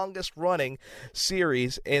the longest running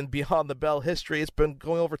series in Beyond the Bell history. It's been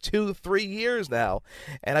going over 2-3 years now,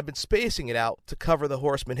 and I've been spacing it out to cover the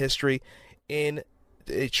Horseman history in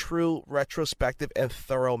a true retrospective and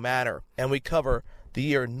thorough manner. And we cover the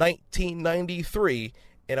year 1993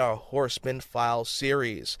 in our Horseman Files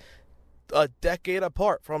series. A decade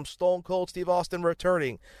apart from Stone Cold Steve Austin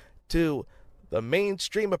returning to the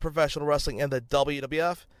mainstream of professional wrestling and the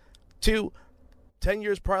WWF, to 10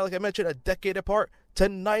 years prior, like I mentioned, a decade apart, to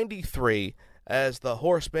 93, as the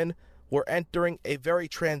Horsemen were entering a very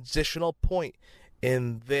transitional point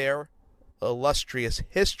in their illustrious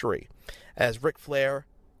history. As Ric Flair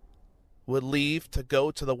would leave to go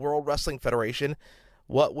to the World Wrestling Federation,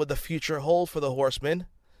 what would the future hold for the Horsemen?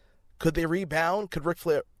 Could they rebound? Could Ric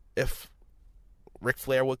Flair, if Ric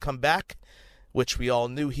Flair would come back, which we all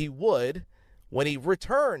knew he would, when he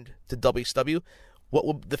returned to WCW, what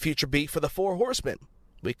would the future be for the Four Horsemen?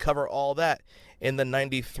 We cover all that in the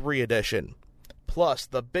 93 edition. Plus,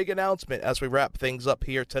 the big announcement as we wrap things up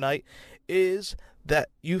here tonight is that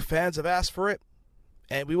you fans have asked for it,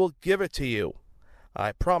 and we will give it to you.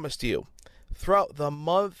 I promised you. Throughout the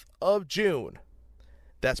month of June,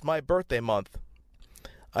 that's my birthday month,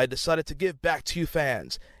 I decided to give back to you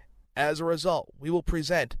fans. As a result, we will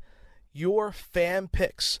present your fan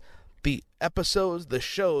picks, the episodes, the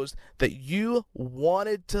shows that you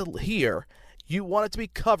wanted to hear, you wanted to be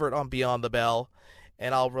covered on Beyond the Bell,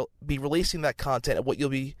 and I'll be releasing that content and what you'll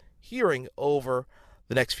be hearing over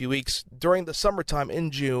the next few weeks during the summertime in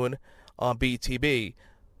June on BTB.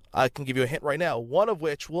 I can give you a hint right now, one of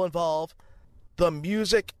which will involve the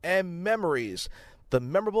music and memories, the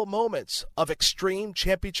memorable moments of Extreme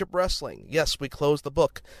Championship Wrestling. Yes, we closed the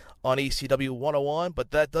book on ECW 101,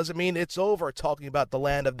 but that doesn't mean it's over talking about the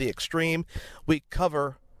land of the Extreme. We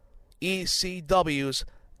cover ECW's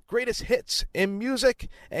greatest hits in music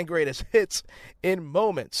and greatest hits in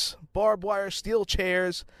moments, barbed wire steel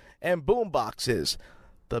chairs and boom boxes,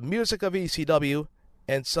 the music of ECW,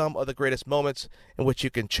 and some of the greatest moments in which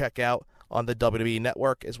you can check out on the WWE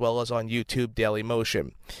Network as well as on YouTube Daily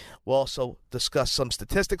Motion. We'll also discuss some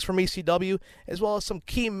statistics from ECW as well as some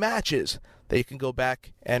key matches that you can go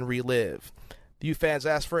back and relive. You fans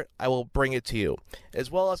asked for it, I will bring it to you. As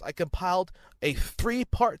well as I compiled a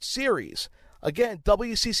 3-part series. Again,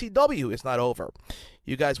 WCCW is not over.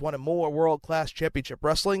 You guys wanted more world-class championship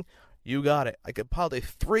wrestling? You got it. I compiled a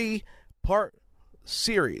 3-part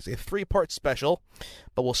series, a 3-part special,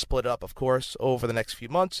 but we'll split it up, of course, over the next few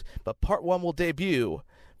months. But part 1 will debut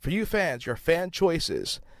for you fans, your fan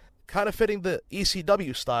choices, kind of fitting the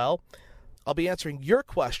ECW style. I'll be answering your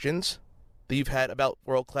questions that you've had about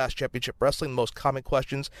world-class championship wrestling, the most common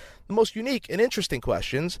questions, the most unique and interesting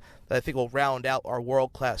questions that I think will round out our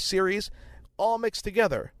world-class series, all mixed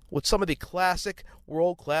together with some of the classic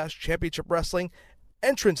world-class championship wrestling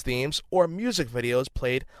entrance themes or music videos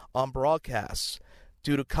played on broadcasts.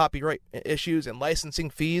 Due to copyright issues and licensing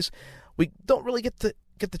fees, we don't really get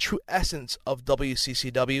the true essence of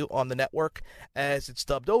WCCW on the network as it's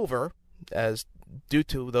dubbed over, as due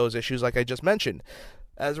to those issues like I just mentioned.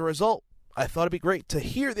 As a result, I thought it'd be great to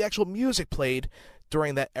hear the actual music played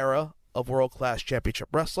during that era of world-class championship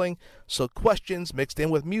wrestling, so questions mixed in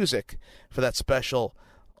with music for that special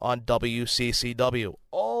on WCCW.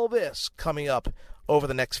 All this coming up over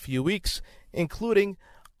the next few weeks, including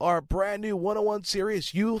our brand new 101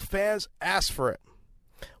 series, You Fans Asked For It.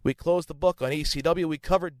 We closed the book on ECW, we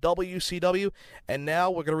covered WCW, and now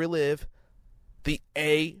we're going to relive the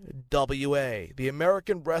AWA, the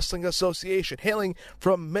American Wrestling Association, hailing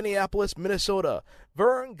from Minneapolis, Minnesota.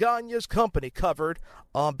 Vern Gagne's company covered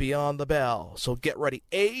on Beyond the Bell. So get ready.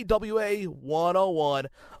 AWA 101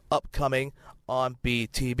 upcoming on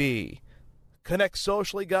BTB. Connect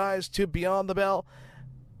socially, guys, to Beyond the Bell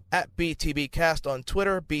at BTBcast on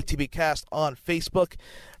Twitter, BTBcast on Facebook,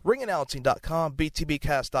 ringannouncing.com,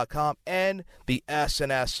 BTBcast.com, and the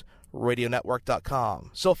SNS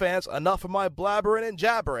RadioNetwork.com. So fans, enough of my blabbering and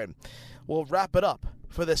jabbering. We'll wrap it up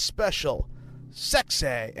for this special, sexy,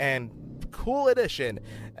 and cool edition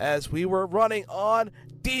as we were running on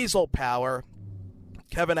Diesel Power.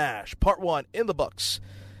 Kevin Nash, Part 1 in the books.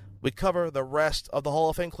 We cover the rest of the Hall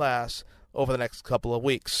of Fame class over the next couple of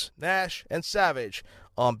weeks. Nash and Savage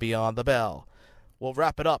on Beyond the Bell. We'll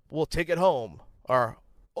wrap it up. We'll take it home. Our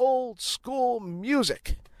old school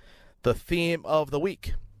music, the theme of the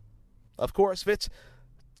week. Of course, fits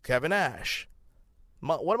Kevin Nash.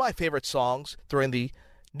 One of my favorite songs during the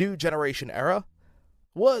New Generation era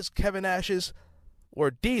was Kevin Nash's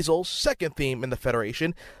or Diesel's second theme in the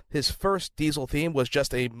Federation. His first Diesel theme was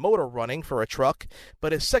just a motor running for a truck,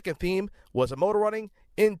 but his second theme was a motor running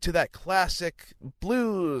into that classic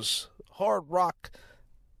blues, hard rock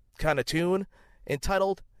kind of tune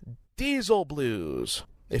entitled Diesel Blues.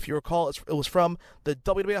 If you recall, it was from the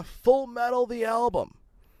WWF Full Metal, the album.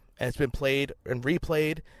 And it's been played and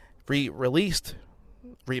replayed, re-released,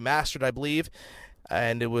 remastered, I believe.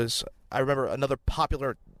 And it was, I remember, another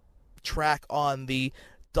popular track on the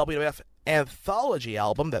WWF Anthology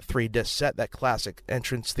album, that 3-disc set, that classic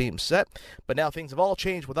entrance theme set. But now things have all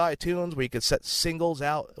changed with iTunes, where you can set singles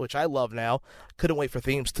out, which I love now. Couldn't wait for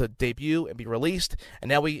themes to debut and be released, and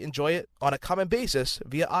now we enjoy it on a common basis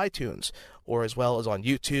via iTunes, or as well as on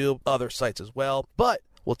YouTube, other sites as well. But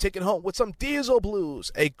we'll take it home with some Diesel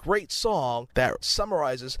Blues, a great song that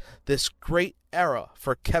summarizes this great era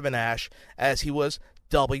for Kevin Nash as he was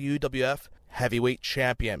WWF Heavyweight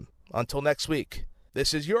Champion. Until next week,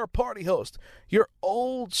 this is your party host, your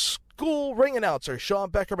old school ring announcer, Sean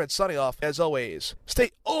Beckerman, signing off. As always,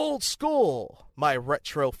 stay old school, my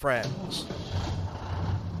retro friends.